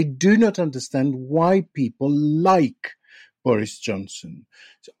this, they do not understand why people like Boris Johnson.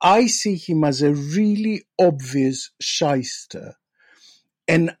 So I see him as a really obvious shyster,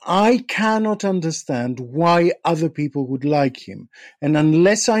 and I cannot understand why other people would like him. And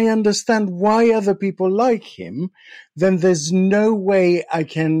unless I understand why other people like him, then there's no way I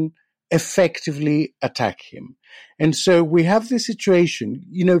can effectively attack him. And so we have this situation,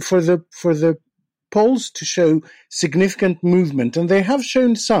 for the polls to show significant movement, and they have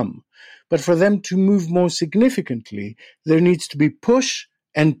shown some, but for them to move more significantly, there needs to be push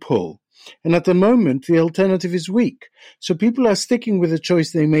and pull. And at the moment, the alternative is weak. So people are sticking with the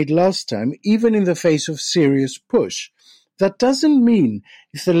choice they made last time, even in the face of serious push. That doesn't mean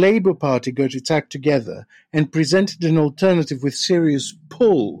if the Labour Party got its act together and presented an alternative with serious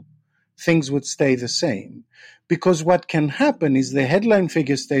pull, things would stay the same. Because what can happen is the headline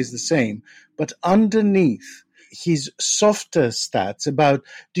figure stays the same, but underneath his softer stats about,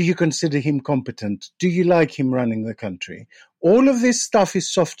 do you consider him competent? Do you like him running the country? All of this stuff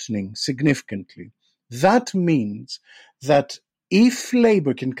is softening significantly. That means that if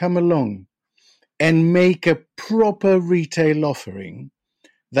Labour can come along and make a proper retail offering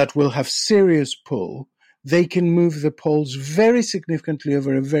that will have serious pull, they can move the polls very significantly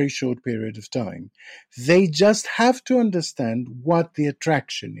over a very short period of time. They just have to understand what the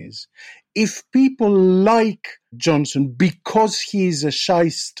attraction is. If people like Johnson because he's a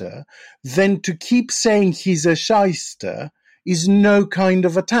shyster, then to keep saying he's a shyster is no kind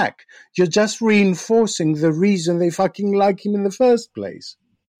of attack. You're just reinforcing the reason they fucking like him in the first place.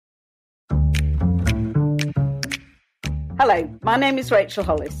 Hello, my name is Rachel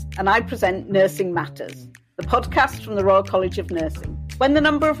Hollis and I present Nursing Matters, the podcast from the Royal College of Nursing. When the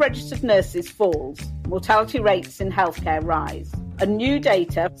number of registered nurses falls, mortality rates in healthcare rise. And new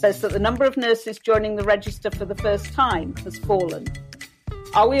data says that the number of nurses joining the register for the first time has fallen.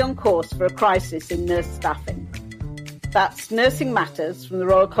 Are we on course for a crisis in nurse staffing? That's Nursing Matters from the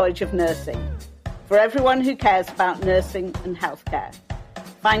Royal College of Nursing, for everyone who cares about nursing and healthcare.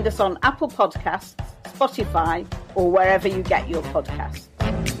 Find us on Apple Podcasts, Spotify, or wherever you get your podcasts.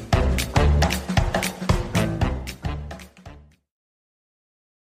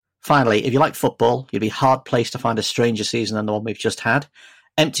 Finally, if you like football, you'd be hard-placed to find a stranger season than the one we've just had.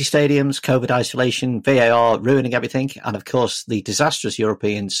 Empty stadiums, COVID isolation, VAR ruining everything, and of course the disastrous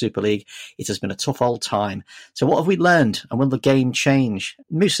European Super League. It has been a tough old time. So what have we learned, and will the game change?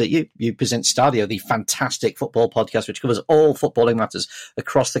 Musa, you present Stadio, the fantastic football podcast which covers all footballing matters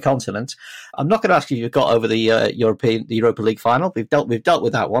across the continent. I'm not going to ask you if you've got over the Europa League final. We've dealt with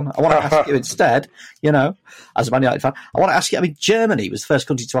that one. I want to ask you instead, as a Man United fan, I want to ask you, Germany was the first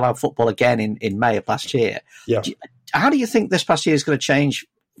country to allow football again in May of last year. Yeah. How do you think this past year is going to change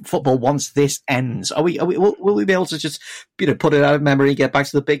football once this ends? Will we be able to just put it out of memory, get back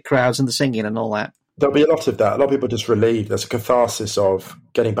to the big crowds and the singing and all that? There'll be a lot of that. A lot of people are just relieved. There's a catharsis of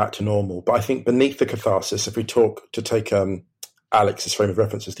getting back to normal. But I think beneath the catharsis, if we take Alex's frame of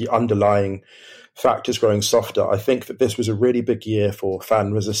reference as the underlying factors growing softer, I think that this was a really big year for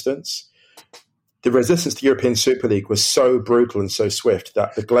fan resistance. The resistance to European Super League was so brutal and so swift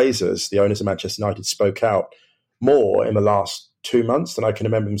that the Glazers, the owners of Manchester United, spoke out more in the last 2 months than I can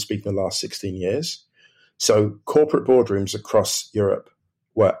remember them speaking in the last 16 years. So corporate boardrooms across Europe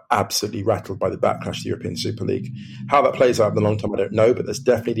were absolutely rattled by the backlash to the European Super League. How that plays out in the long term, I don't know, but there's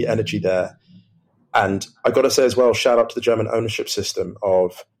definitely the energy there. And I've got to say as well, shout out to the German ownership system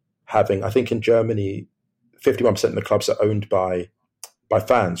of having, I think in Germany, 51% of the clubs are owned by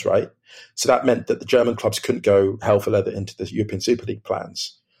fans, right? So that meant that the German clubs couldn't go hell for leather into the European Super League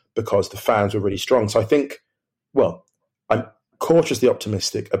plans because the fans were really strong. So I think, well, I'm cautiously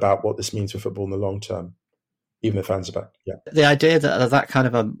optimistic about what this means for football in the long term, even the fans are back. Yeah. The idea that kind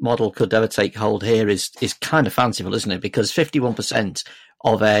of a model could ever take hold here is kind of fanciful, isn't it? Because 51%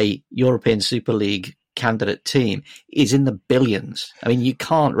 of a European Super League candidate team is in the billions. I mean, you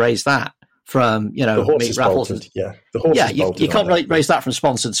can't raise that from, you know, meat raffles. You can't raise that from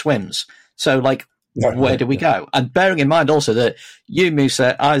sponsored swims. So, like, where do we go? And bearing in mind also that you,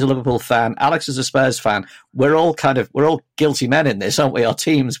 Musa, I as a Liverpool fan, Alex as a Spurs fan, we're all guilty men in this, aren't we? Our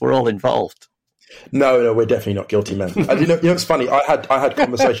teams, we're all involved. No, we're definitely not guilty men. And you know, it's funny. I had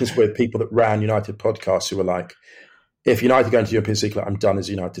conversations with people that ran United podcasts who were like, if United go into the European League, I'm done as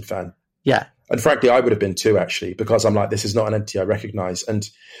a United fan. Yeah. And frankly, I would have been too, actually, because I'm like, this is not an entity I recognise. And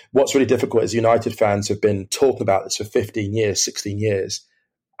what's really difficult is United fans have been talking about this for 15 years, 16 years,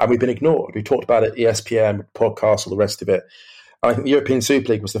 and we've been ignored. We talked about it, ESPN, podcasts, all the rest of it. And I think the European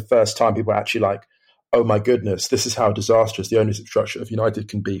Super League was the first time people were actually like, oh my goodness, this is how disastrous the ownership structure of United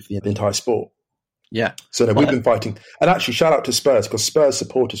can be for the entire sport. Yeah. So we've been fighting. And actually, shout out to Spurs, because Spurs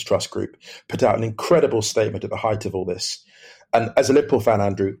Supporters Trust Group put out an incredible statement at the height of all this. And as a Liverpool fan,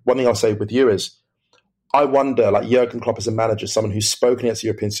 Andrew, one thing I'll say with you is, I wonder, like Jurgen Klopp as a manager, someone who's spoken against the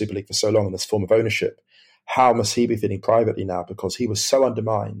European Super League for so long in this form of ownership, how must he be feeling privately now? Because he was so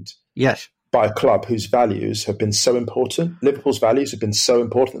undermined by a club whose values have been so important. Liverpool's values have been so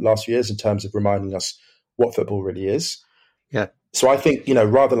important in the last few years in terms of reminding us what football really is. Yeah. So I think, you know,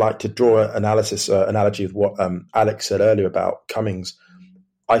 rather like to draw an analogy of what Alex said earlier about Cummings,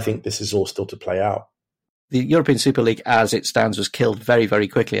 I think this is all still to play out. The European Super League, as it stands, was killed very, very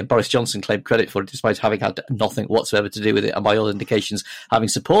quickly, and Boris Johnson claimed credit for it, despite having had nothing whatsoever to do with it, and by all indications, having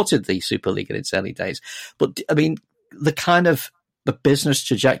supported the Super League in its early days. But, I mean, the kind of the business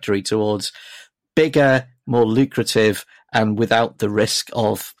trajectory towards bigger, more lucrative, and without the risk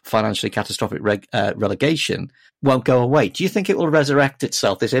of financially catastrophic relegation won't go away. Do you think it will resurrect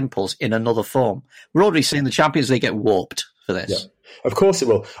itself, this impulse, in another form? We're already seeing the Champions League get warped for this. Yeah, of course it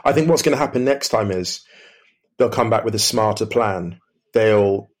will. I think what's going to happen next time is they'll come back with a smarter plan.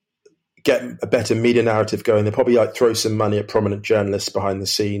 They'll get a better media narrative going. They'll probably like throw some money at prominent journalists behind the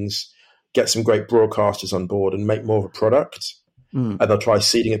scenes, get some great broadcasters on board and make more of a product. And they'll try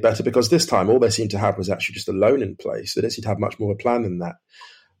seeding it better, because this time all they seemed to have was actually just a loan in place. They didn't seem to have much more of a plan than that.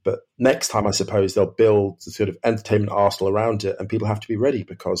 But next time, I suppose, they'll build the sort of entertainment arsenal around it, and people have to be ready,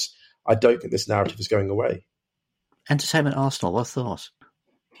 because I don't think this narrative is going away. Entertainment arsenal, what thought?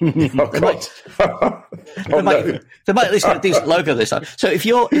 Oh, God. They might at least get a decent logo this time. So if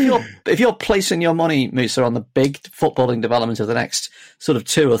you're placing your money, Musa, on the big footballing development of the next sort of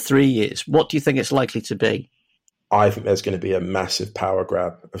 2 or 3 years, what do you think it's likely to be? I think there's going to be a massive power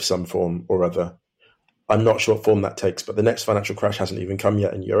grab of some form or other. I'm not sure what form that takes, but the next financial crash hasn't even come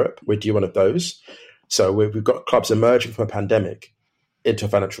yet in Europe. We're due one of those. So we've got clubs emerging from a pandemic into a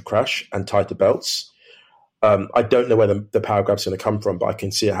financial crash and tighter belts. I don't know where the power grab's going to come from, but I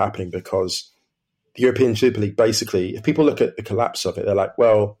can see it happening, because the European Super League, basically, if people look at the collapse of it, they're like,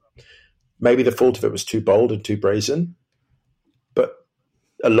 well, maybe the fault of it was too bold and too brazen. But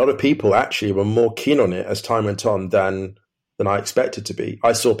a lot of people actually were more keen on it as time went on than I expected to be.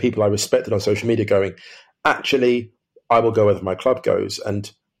 I saw people I respected on social media going, actually, I will go wherever my club goes.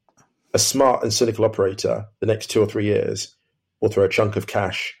 And a smart and cynical operator, the next 2 or 3 years, will throw a chunk of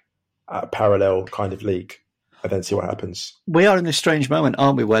cash at a parallel kind of league and then see what happens. We are in this strange moment,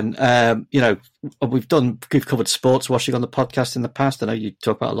 aren't we, when, we've covered sports washing on the podcast in the past. I know you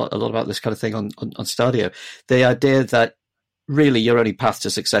talk about a lot about this kind of thing on Stadio. The idea that really your only path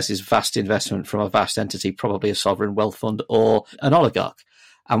to success is vast investment from a vast entity, probably a sovereign wealth fund or an oligarch.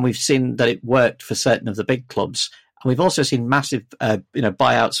 And we've seen that it worked for certain of the big clubs. And we've also seen massive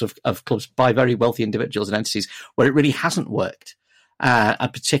buyouts of clubs by very wealthy individuals and entities where it really hasn't worked.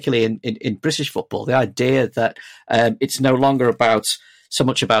 And particularly in British football, the idea that it's no longer so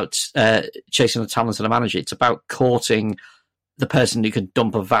much about chasing the talent of a manager. It's about courting the person who can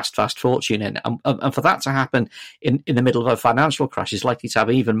dump a vast fortune in. And for that to happen in the middle of a financial crash is likely to have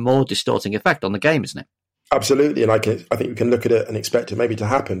an even more distorting effect on the game, isn't it? Absolutely. And I think we can look at it and expect it maybe to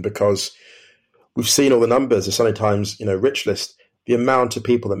happen, because we've seen all the numbers, the Sunday Times, rich list, the amount of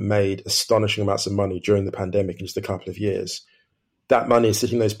people that made astonishing amounts of money during the pandemic in just a couple of years. That money is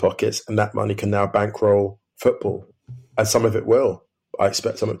sitting in those pockets, and that money can now bankroll football. And some of it will. I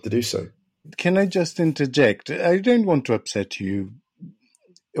expect some of it to do so. Can I just interject? I don't want to upset you.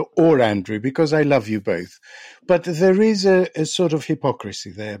 or Andrew, because I love you both. But there is a sort of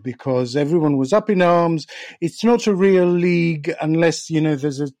hypocrisy there, because everyone was up in arms. It's not a real league unless,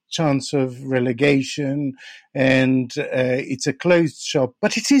 there's a chance of relegation, and it's a closed shop.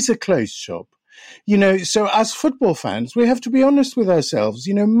 But it is a closed shop. So as football fans, we have to be honest with ourselves.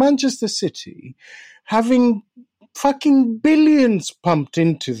 Manchester City, having fucking billions pumped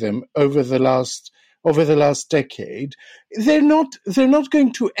into them over the last decade, they're not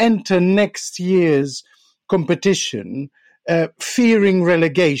going to enter next year's competition fearing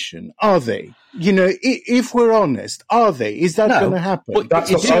relegation, are they? If we're honest, are they? Is that going to happen? But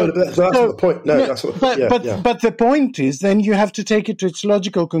that's not the point. No, that's what, but the point is, then you have to take it to its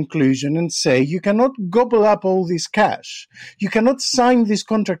logical conclusion and say you cannot gobble up all this cash. You cannot sign this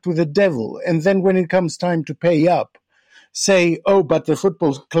contract with the devil, and then when it comes time to pay up, say, oh, but the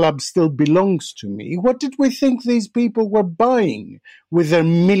football club still belongs to me. What did we think these people were buying with their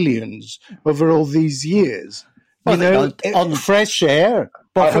millions over all these years? On fresh air.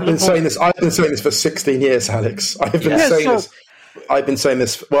 I've been saying this for 16 years, Alex. I've been saying this. I've been saying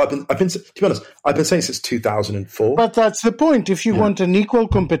this. Well, I've been. To be honest, I've been saying since 2004. But that's the point. If you want an equal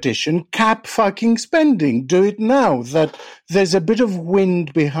competition, cap fucking spending. Do it now. That there's a bit of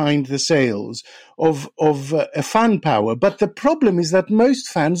wind behind the sails of a fan power. But the problem is that most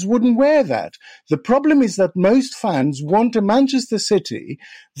fans wouldn't wear that. The problem is that most fans want a Manchester City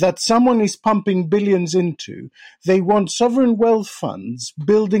that someone is pumping billions into. They want sovereign wealth funds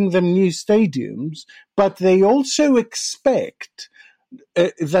building them new stadiums, but they also expect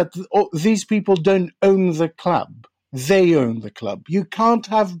that these people don't own the club. They own the club. You can't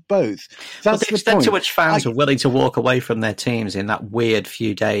have both. That's the extent to which fans are willing to walk away from their teams in that weird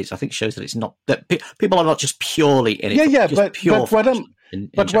few days, I think shows that it's not that people are not just purely in it.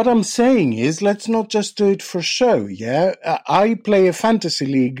 But what I'm saying is, let's not just do it for show. Yeah, I play a fantasy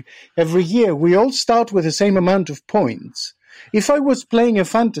league every year. We all start with the same amount of points. If I was playing a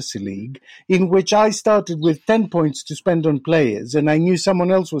fantasy league in which I started with 10 points to spend on players and I knew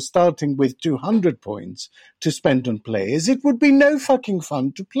someone else was starting with 200 points to spend on players, it would be no fucking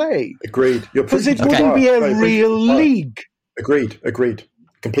fun to play. Agreed. Because it wouldn't be a real league. Agreed.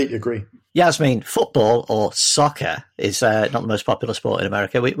 Completely agree. Yasmin, football or soccer is not the most popular sport in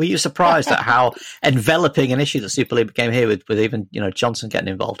America. Were you surprised at how enveloping an issue the Super League became here with even Johnson getting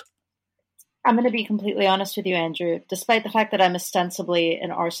involved? I'm going to be completely honest with you, Andrew, despite the fact that I'm ostensibly an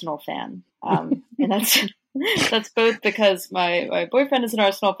Arsenal fan. And that's both because my boyfriend is an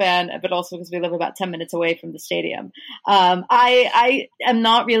Arsenal fan, but also because we live about 10 minutes away from the stadium. I am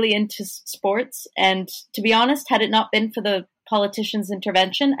not really into sports. And to be honest, had it not been for the politicians'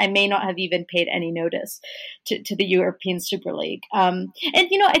 intervention, I may not have even paid any notice to the European Super League. And,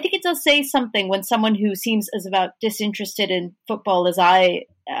 I think it does say something when someone who seems as about disinterested in football as I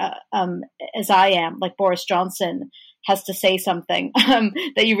am, like Boris Johnson, has to say something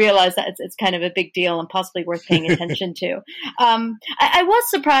that you realize that it's kind of a big deal and possibly worth paying attention to. I was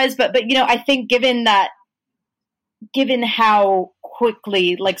surprised, but I think given how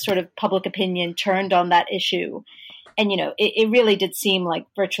quickly sort of public opinion turned on that issue, and it really did seem like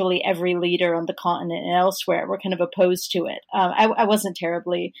virtually every leader on the continent and elsewhere were kind of opposed to it. I wasn't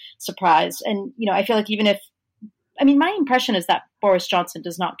terribly surprised, and I feel like my impression is that Boris Johnson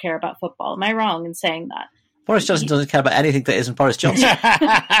does not care about football. Am I wrong in saying that? Boris Johnson doesn't care about anything that isn't Boris Johnson.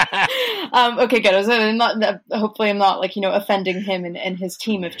 Okay, good. Hopefully I'm not offending him and his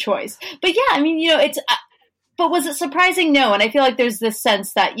team of choice. But yeah, it's. But was it surprising? No. And I feel like there's this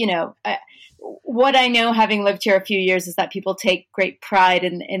sense that what I know, having lived here a few years, is that people take great pride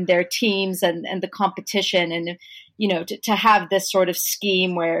in their teams and the competition, and to have this sort of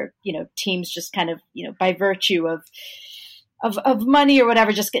scheme where teams just kind of by virtue of money or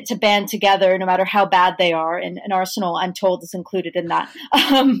whatever just get to band together no matter how bad they are, and Arsenal, I'm told, is included in that,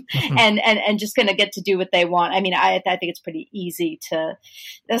 and just going to get to do what they want. I think it's pretty easy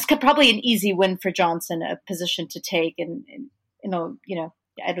that's probably an easy win for Johnson, a position to take, and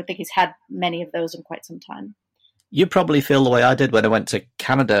I don't think he's had many of those in quite some time. You probably feel the way I did when I went to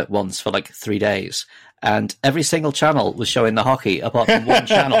Canada once for 3 days, and every single channel was showing the hockey apart from one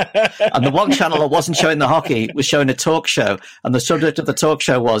channel. And the one channel that wasn't showing the hockey was showing a talk show, and the subject of the talk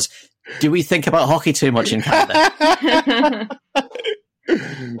show was, do we think about hockey too much in Canada?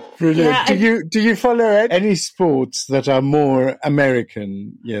 Brilliant. Yeah, do you follow any sports that are more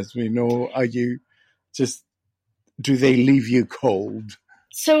American, Yasmin, or are you just, do they leave you cold?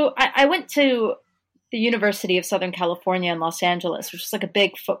 So I went to the University of Southern California in Los Angeles, which is a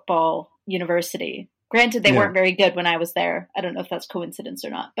big football university. Granted, they weren't very good when I was there. I don't know if that's coincidence or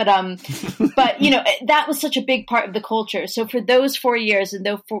not. But that was such a big part of the culture. So for those 4 years and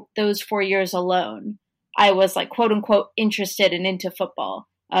those 4 years alone, I was like, quote unquote, interested and into football,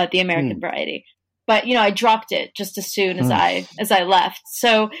 the American variety. But, I dropped it just as soon as I left.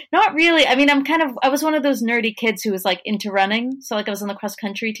 So not really. I mean, I was one of those nerdy kids who was like into running. So like I was on the cross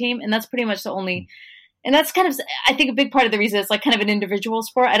country team, and that's pretty much the only, and that's kind of, I think, a big part of the reason it's like kind of an individual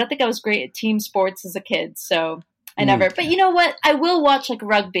sport. I don't think I was great at team sports as a kid. So I never, but you know what? I will watch like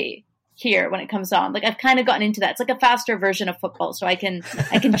rugby here when it comes on. Like I've kind of gotten into that. It's like a faster version of football, so I can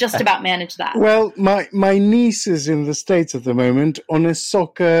just about manage that. Well, my niece is in the States at the moment on a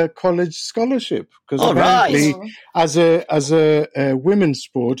soccer college scholarship because apparently, as a women's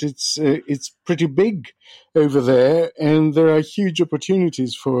sport, it's pretty big over there, and there are huge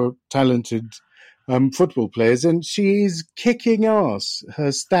opportunities for talented football players, and she's kicking ass. Her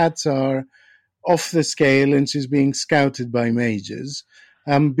stats are off the scale, and she's being scouted by majors.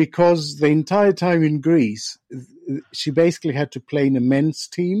 Because the entire time in Greece, she basically had to play in a men's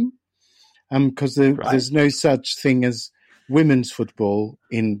team because there's no such thing as women's football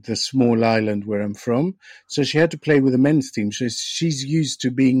in the small island where I'm from. So she had to play with a men's team. So she's used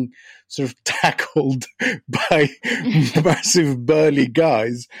to being sort of tackled by massive burly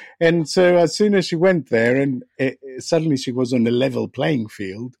guys. And so as soon as she went there and suddenly she was on a level playing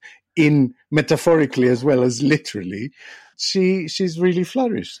field, in metaphorically as well as literally, she's really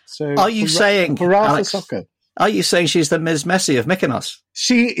flourished. So are you saying, Alex, soccer? Are you saying she's the Ms. Messi of Mykonos?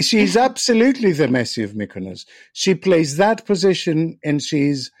 She's absolutely the Messi of Mykonos. She plays that position, and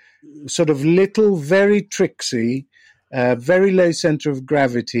she's sort of little, very tricksy, very low center of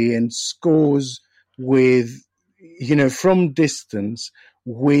gravity, and scores with, from distance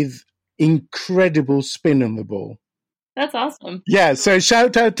with incredible spin on the ball. That's awesome. Yeah, so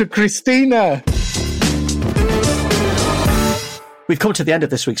shout out to Christina. We've come to the end of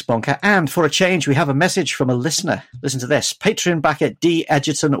this week's Bunker, and for a change, we have a message from a listener. Listen to this. Patreon backer D.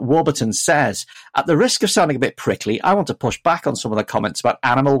 Edgerton Warburton says, at the risk of sounding a bit prickly, I want to push back on some of the comments about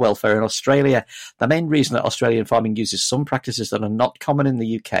animal welfare in Australia. The main reason that Australian farming uses some practices that are not common in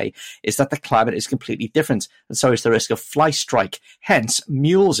the UK is that the climate is completely different, and so is the risk of fly strike. Hence,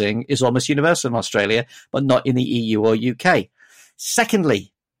 mulesing is almost universal in Australia, but not in the EU or UK. Secondly,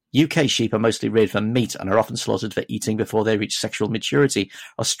 UK sheep are mostly reared for meat and are often slaughtered for eating before they reach sexual maturity.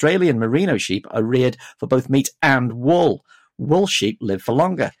 Australian merino sheep are reared for both meat and wool. Wool sheep live for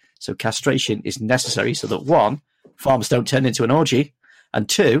longer, so castration is necessary so that 1, farms don't turn into an orgy, and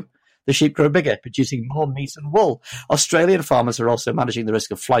 2, the sheep grow bigger, producing more meat and wool. Australian farmers are also managing the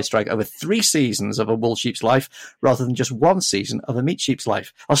risk of fly strike over 3 seasons of a wool sheep's life rather than just 1 season of a meat sheep's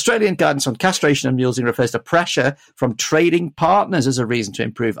life. Australian guidance on castration and mulesing refers to pressure from trading partners as a reason to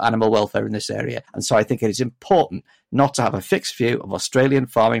improve animal welfare in this area. And so I think it is important not to have a fixed view of Australian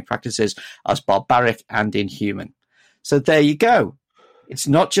farming practices as barbaric and inhuman. So there you go. It's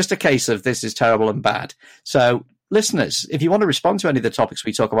not just a case of this is terrible and bad. So listeners, if you want to respond to any of the topics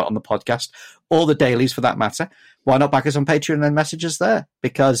we talk about on the podcast, or the dailies for that matter, why not back us on Patreon and message us there?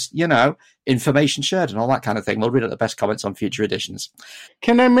 Because, information shared and all that kind of thing. We'll read out the best comments on future editions.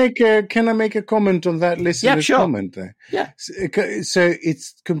 Can I make a comment on that listener's comment there? Yeah. So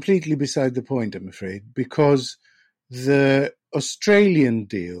it's completely beside the point, I'm afraid, because the Australian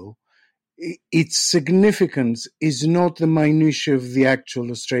deal, its significance is not the minutiae of the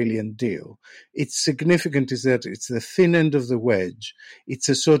actual Australian deal. Its significance is that it's the thin end of the wedge. It's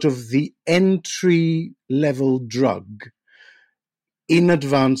a sort of the entry-level drug in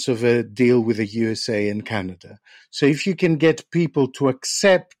advance of a deal with the USA and Canada. So if you can get people to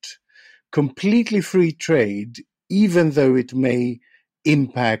accept completely free trade, even though it may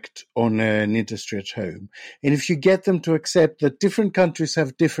impact on an industry at home. And if you get them to accept that different countries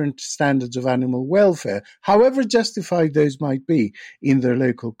have different standards of animal welfare, however justified those might be in their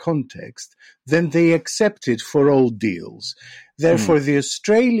local context, then they accept it for all deals. Therefore, the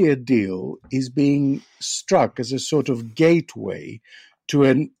Australia deal is being struck as a sort of gateway to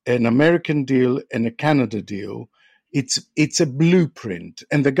an American deal and a Canada deal. It's a blueprint,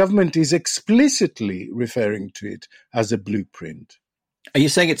 and the government is explicitly referring to it as a blueprint. Are you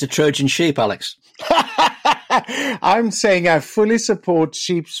saying it's a Trojan sheep, Alex? I'm saying I fully support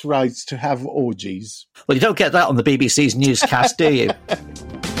sheep's rights to have orgies. Well, you don't get that on the BBC's newscast, do you?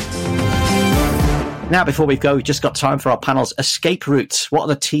 Now, before we go, we've just got time for our panel's escape routes. What are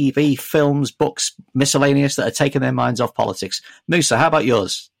the TV, films, books, miscellaneous that are taking their minds off politics? Musa, how about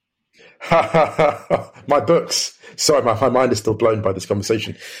yours? My books. Sorry, my mind is still blown by this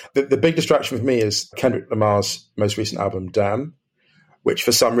conversation. The big distraction with me is Kendrick Lamar's most recent album, Damn. which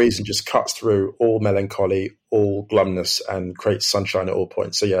for some reason just cuts through all melancholy, all glumness, and creates sunshine at all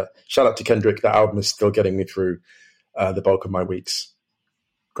points. So yeah, shout out to Kendrick. That album is still getting me through the bulk of my weeks.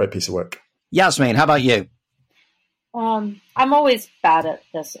 Great piece of work. Yasmin, how about you? I'm always bad at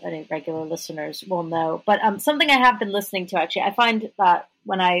this. Any regular listeners will know, but something I have been listening to, actually, I find that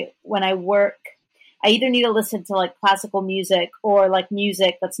when I work, I either need to listen to like classical music or like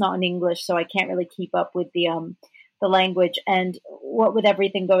music that's not in English, so I can't really keep up with the language. And what with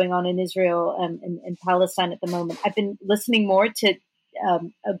everything going on in Israel and Palestine at the moment, I've been listening more to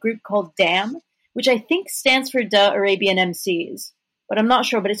a group called DAM, which I think stands for The Arabian MCs. But I'm not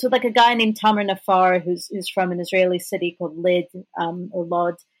sure. But it's with like a guy named Tamer Nafar, who's from an Israeli city called Lod, or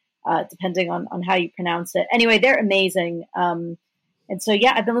Lod, depending on how you pronounce it. Anyway, they're amazing. And so,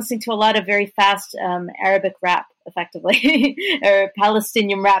 yeah, I've been listening to a lot of very fast Arabic rap, effectively, or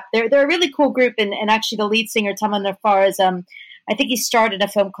Palestinian rap. They're a really cool group. And actually, the lead singer, Tamer Nafar, is I think he started a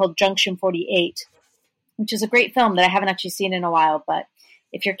film called Junction 48, which is a great film that I haven't actually seen in a while. But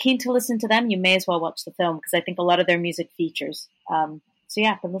if you're keen to listen to them, you may as well watch the film, because I think a lot of their music features. So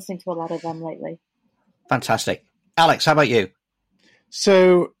yeah, I've been listening to a lot of them lately. Fantastic. Alex, how about you?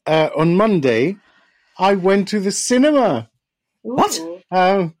 So on Monday, I went to the cinema. Ooh. What?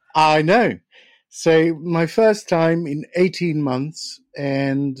 I know. So my first time in 18 months,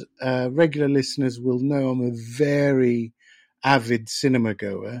 and regular listeners will know I'm a very avid cinema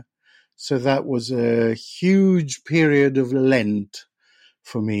goer. So that was a huge period of Lent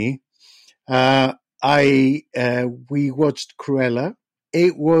for me. We watched Cruella.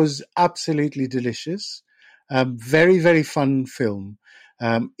 It was absolutely delicious. Very, very fun film.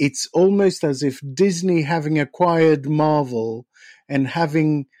 It's almost as if Disney, having acquired Marvel and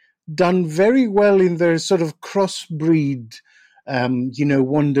having done very well in their sort of crossbreed,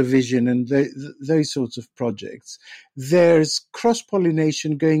 WandaVision and those sorts of projects, there's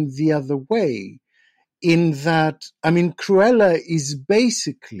cross-pollination going the other way, in that, Cruella is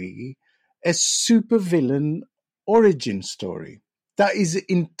basically a supervillain origin story. That is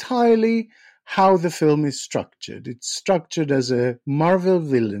entirely how the film is structured. It's structured as a Marvel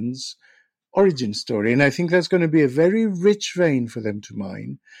villain's origin story, and I think that's going to be a very rich vein for them to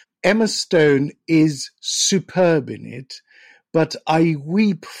mine. Emma Stone is superb in it, but I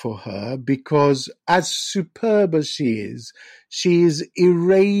weep for her because, as superb as she is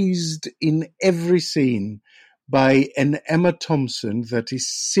erased in every scene by an Emma Thompson that is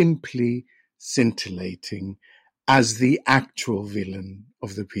simply scintillating as the actual villain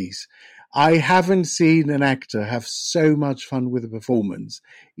of the piece. I haven't seen an actor have so much fun with a performance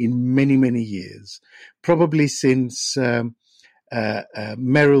in many, many years, probably since Meryl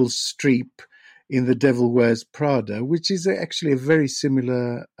Streep in The Devil Wears Prada, which is actually a very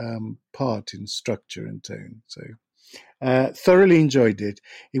similar part in structure and tone. So thoroughly enjoyed it.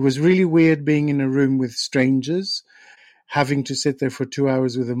 It was really weird being in a room with strangers, having to sit there for 2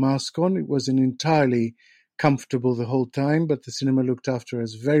 hours with a mask on. It wasn't entirely comfortable the whole time, but the cinema looked after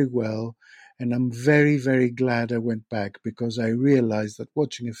us very well. And I'm very, very glad I went back, because I realized that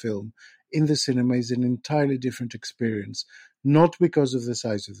watching a film in the cinema is an entirely different experience, not because of the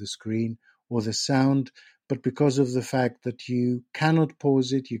size of the screen or the sound, but because of the fact that you cannot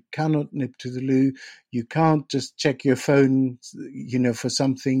pause it, you cannot nip to the loo, you can't just check your phone, for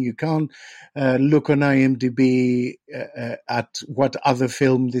something, you can't look on IMDb at what other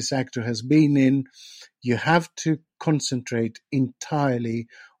film this actor has been in. You have to concentrate entirely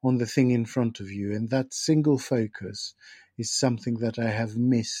on the thing in front of you, and that single focus is something that I have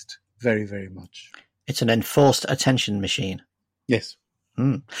missed very, very much. It's an enforced attention machine. Yes.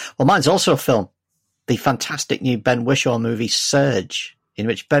 Well, mine's also a film. The fantastic new Ben Whishaw movie, Surge, in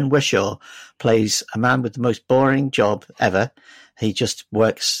which Ben Whishaw plays a man with the most boring job ever. He just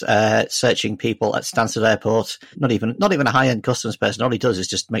works searching people at Stansted Airport. Not even a high-end customs person. All he does is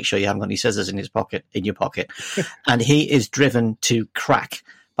just make sure you haven't got any scissors in your pocket. And he is driven to crack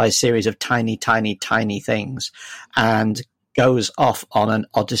by a series of tiny, tiny, tiny things, and goes off on an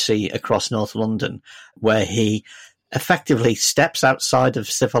odyssey across North London, where he effectively steps outside of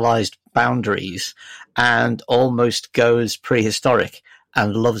civilized boundaries and almost goes prehistoric,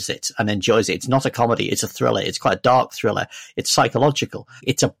 and loves it and enjoys it. It's not a comedy, it's a thriller. It's quite a dark thriller. It's psychological.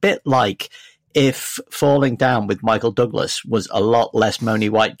 It's a bit like if Falling Down with Michael Douglas was a lot less moany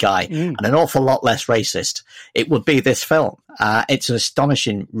white guy and an awful lot less racist, it would be this film. It's an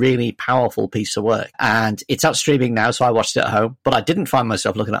astonishing, really powerful piece of work. And it's out streaming now, so I watched it at home. But I didn't find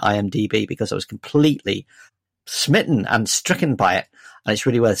myself looking at IMDb because I was completely smitten and stricken by it. And it's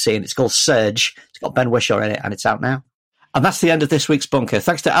really worth seeing. It's called Surge. It's got Ben Whishaw in it, and it's out now. And that's the end of this week's Bunker.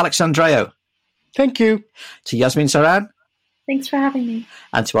 Thanks to Alex Andreou. Thank you. To Yasmin Saran. Thanks for having me.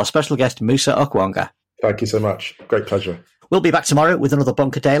 And to our special guest, Musa Okwonga. Thank you so much. Great pleasure. We'll be back tomorrow with another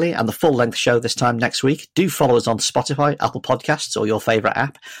Bunker Daily and the full-length show this time next week. Do follow us on Spotify, Apple Podcasts, or your favourite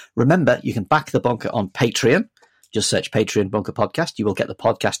app. Remember, you can back the Bunker on Patreon. Just search Patreon Bunker Podcast. You will get the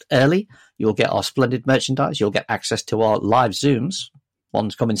podcast early. You will get our splendid merchandise. You'll get access to our live Zooms.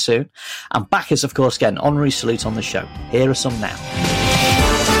 One's coming soon. And backers, of course, get an honorary salute on the show. Here are some now.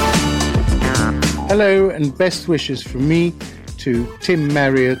 Hello and best wishes from me to Tim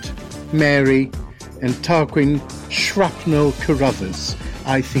Marriott, Mary, and Tarquin Shrapnel Carruthers.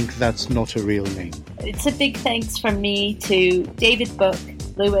 I think that's not a real name. It's a big thanks from me to David Book,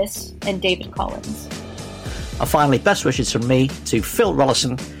 Lewis, and David Collins. And finally, best wishes from me to Phil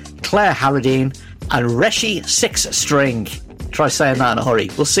Rollison, Claire Harradine, and Reshi Six String. Try saying that in a hurry.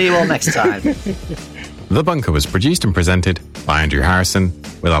 We'll see you all next time. The Bunker was produced and presented by Andrew Harrison,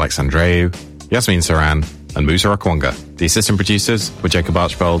 with Alex Andreou, Yasmin Saran, and Musa Okwonga. The assistant producers were Jacob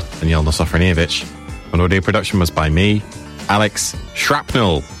Archbold and Yelena Sofronievich. And audio production was by me, Alex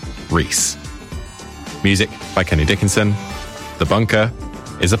Shrapnel Reese. Music by Kenny Dickinson. The Bunker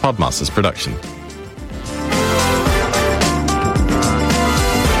is a Podmasters production.